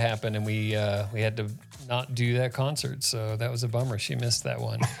COVID happened, and we had to not do that concert, so that was a bummer. She missed that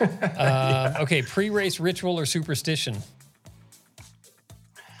one. Okay, pre-race ritual or superstition?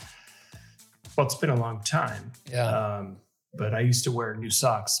 Well, it's been a long time. Yeah. But I used to wear new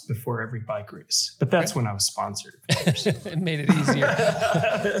socks before every bike race. But that's when I was sponsored, of course. It made it easier.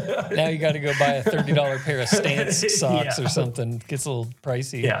 Now you got to go buy a $30 pair of Stance socks or something. Gets a little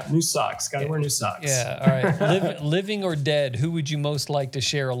pricey. Yeah, new socks. Got to wear new socks. Yeah, all right. Living or dead, who would you most like to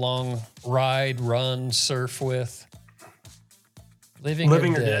share a long ride, run, surf with? Living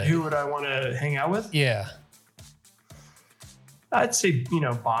or dead. Who would I want to hang out with? Yeah. I'd say,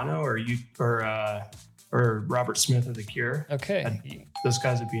 Bono or Robert Smith of The Cure. Okay. Those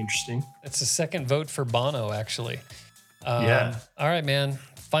guys would be interesting. That's a second vote for Bono, actually. Yeah. All right, man.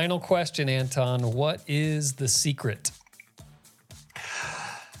 Final question, Anton. What is the secret?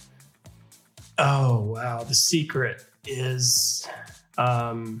 Oh, wow. The secret is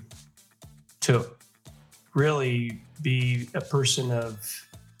to really be a person of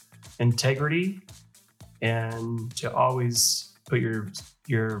integrity and to always put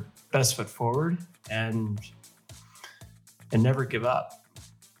your best foot forward and never give up.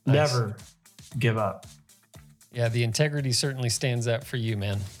 Nice. Never give up. Yeah, the integrity certainly stands out for you,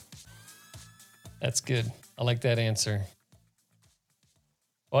 man. That's good. I like that answer.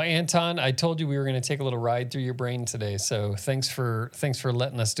 Well, Anton, I told you we were going to take a little ride through your brain today. So thanks for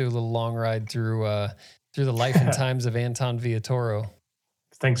letting us do a little long ride through the life and times of Anton Villatoro.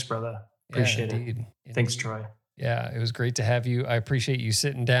 Thanks, brother. Appreciate it. Indeed. Thanks, Troy. Yeah, it was great to have you. I appreciate you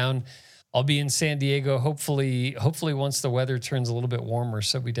sitting down. I'll be in San Diego, hopefully once the weather turns a little bit warmer.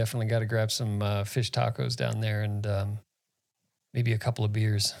 So we definitely got to grab some fish tacos down there and maybe a couple of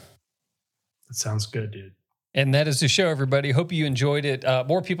beers. That sounds good, dude. And that is the show, everybody. Hope you enjoyed it.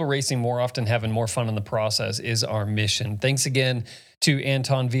 More people racing more often, having more fun in the process is our mission. Thanks again to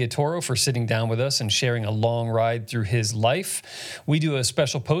Anton Villatoro for sitting down with us and sharing a long ride through his life. We do a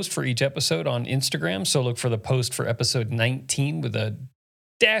special post for each episode on Instagram, so look for the post for episode 19 with a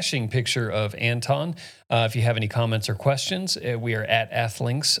dashing picture of Anton. If you have any comments or questions, we are at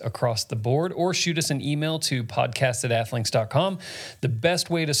Athlinks across the board, or shoot us an email to podcast@athlinks.com. The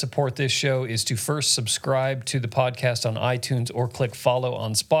best way to support this show is to first subscribe to the podcast on iTunes or click follow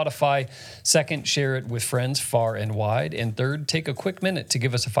on Spotify. Second, share it with friends far and wide. And third, take a quick minute to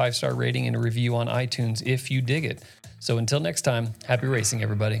give us a 5-star rating and a review on iTunes if you dig it. So until next time, happy racing,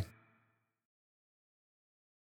 everybody.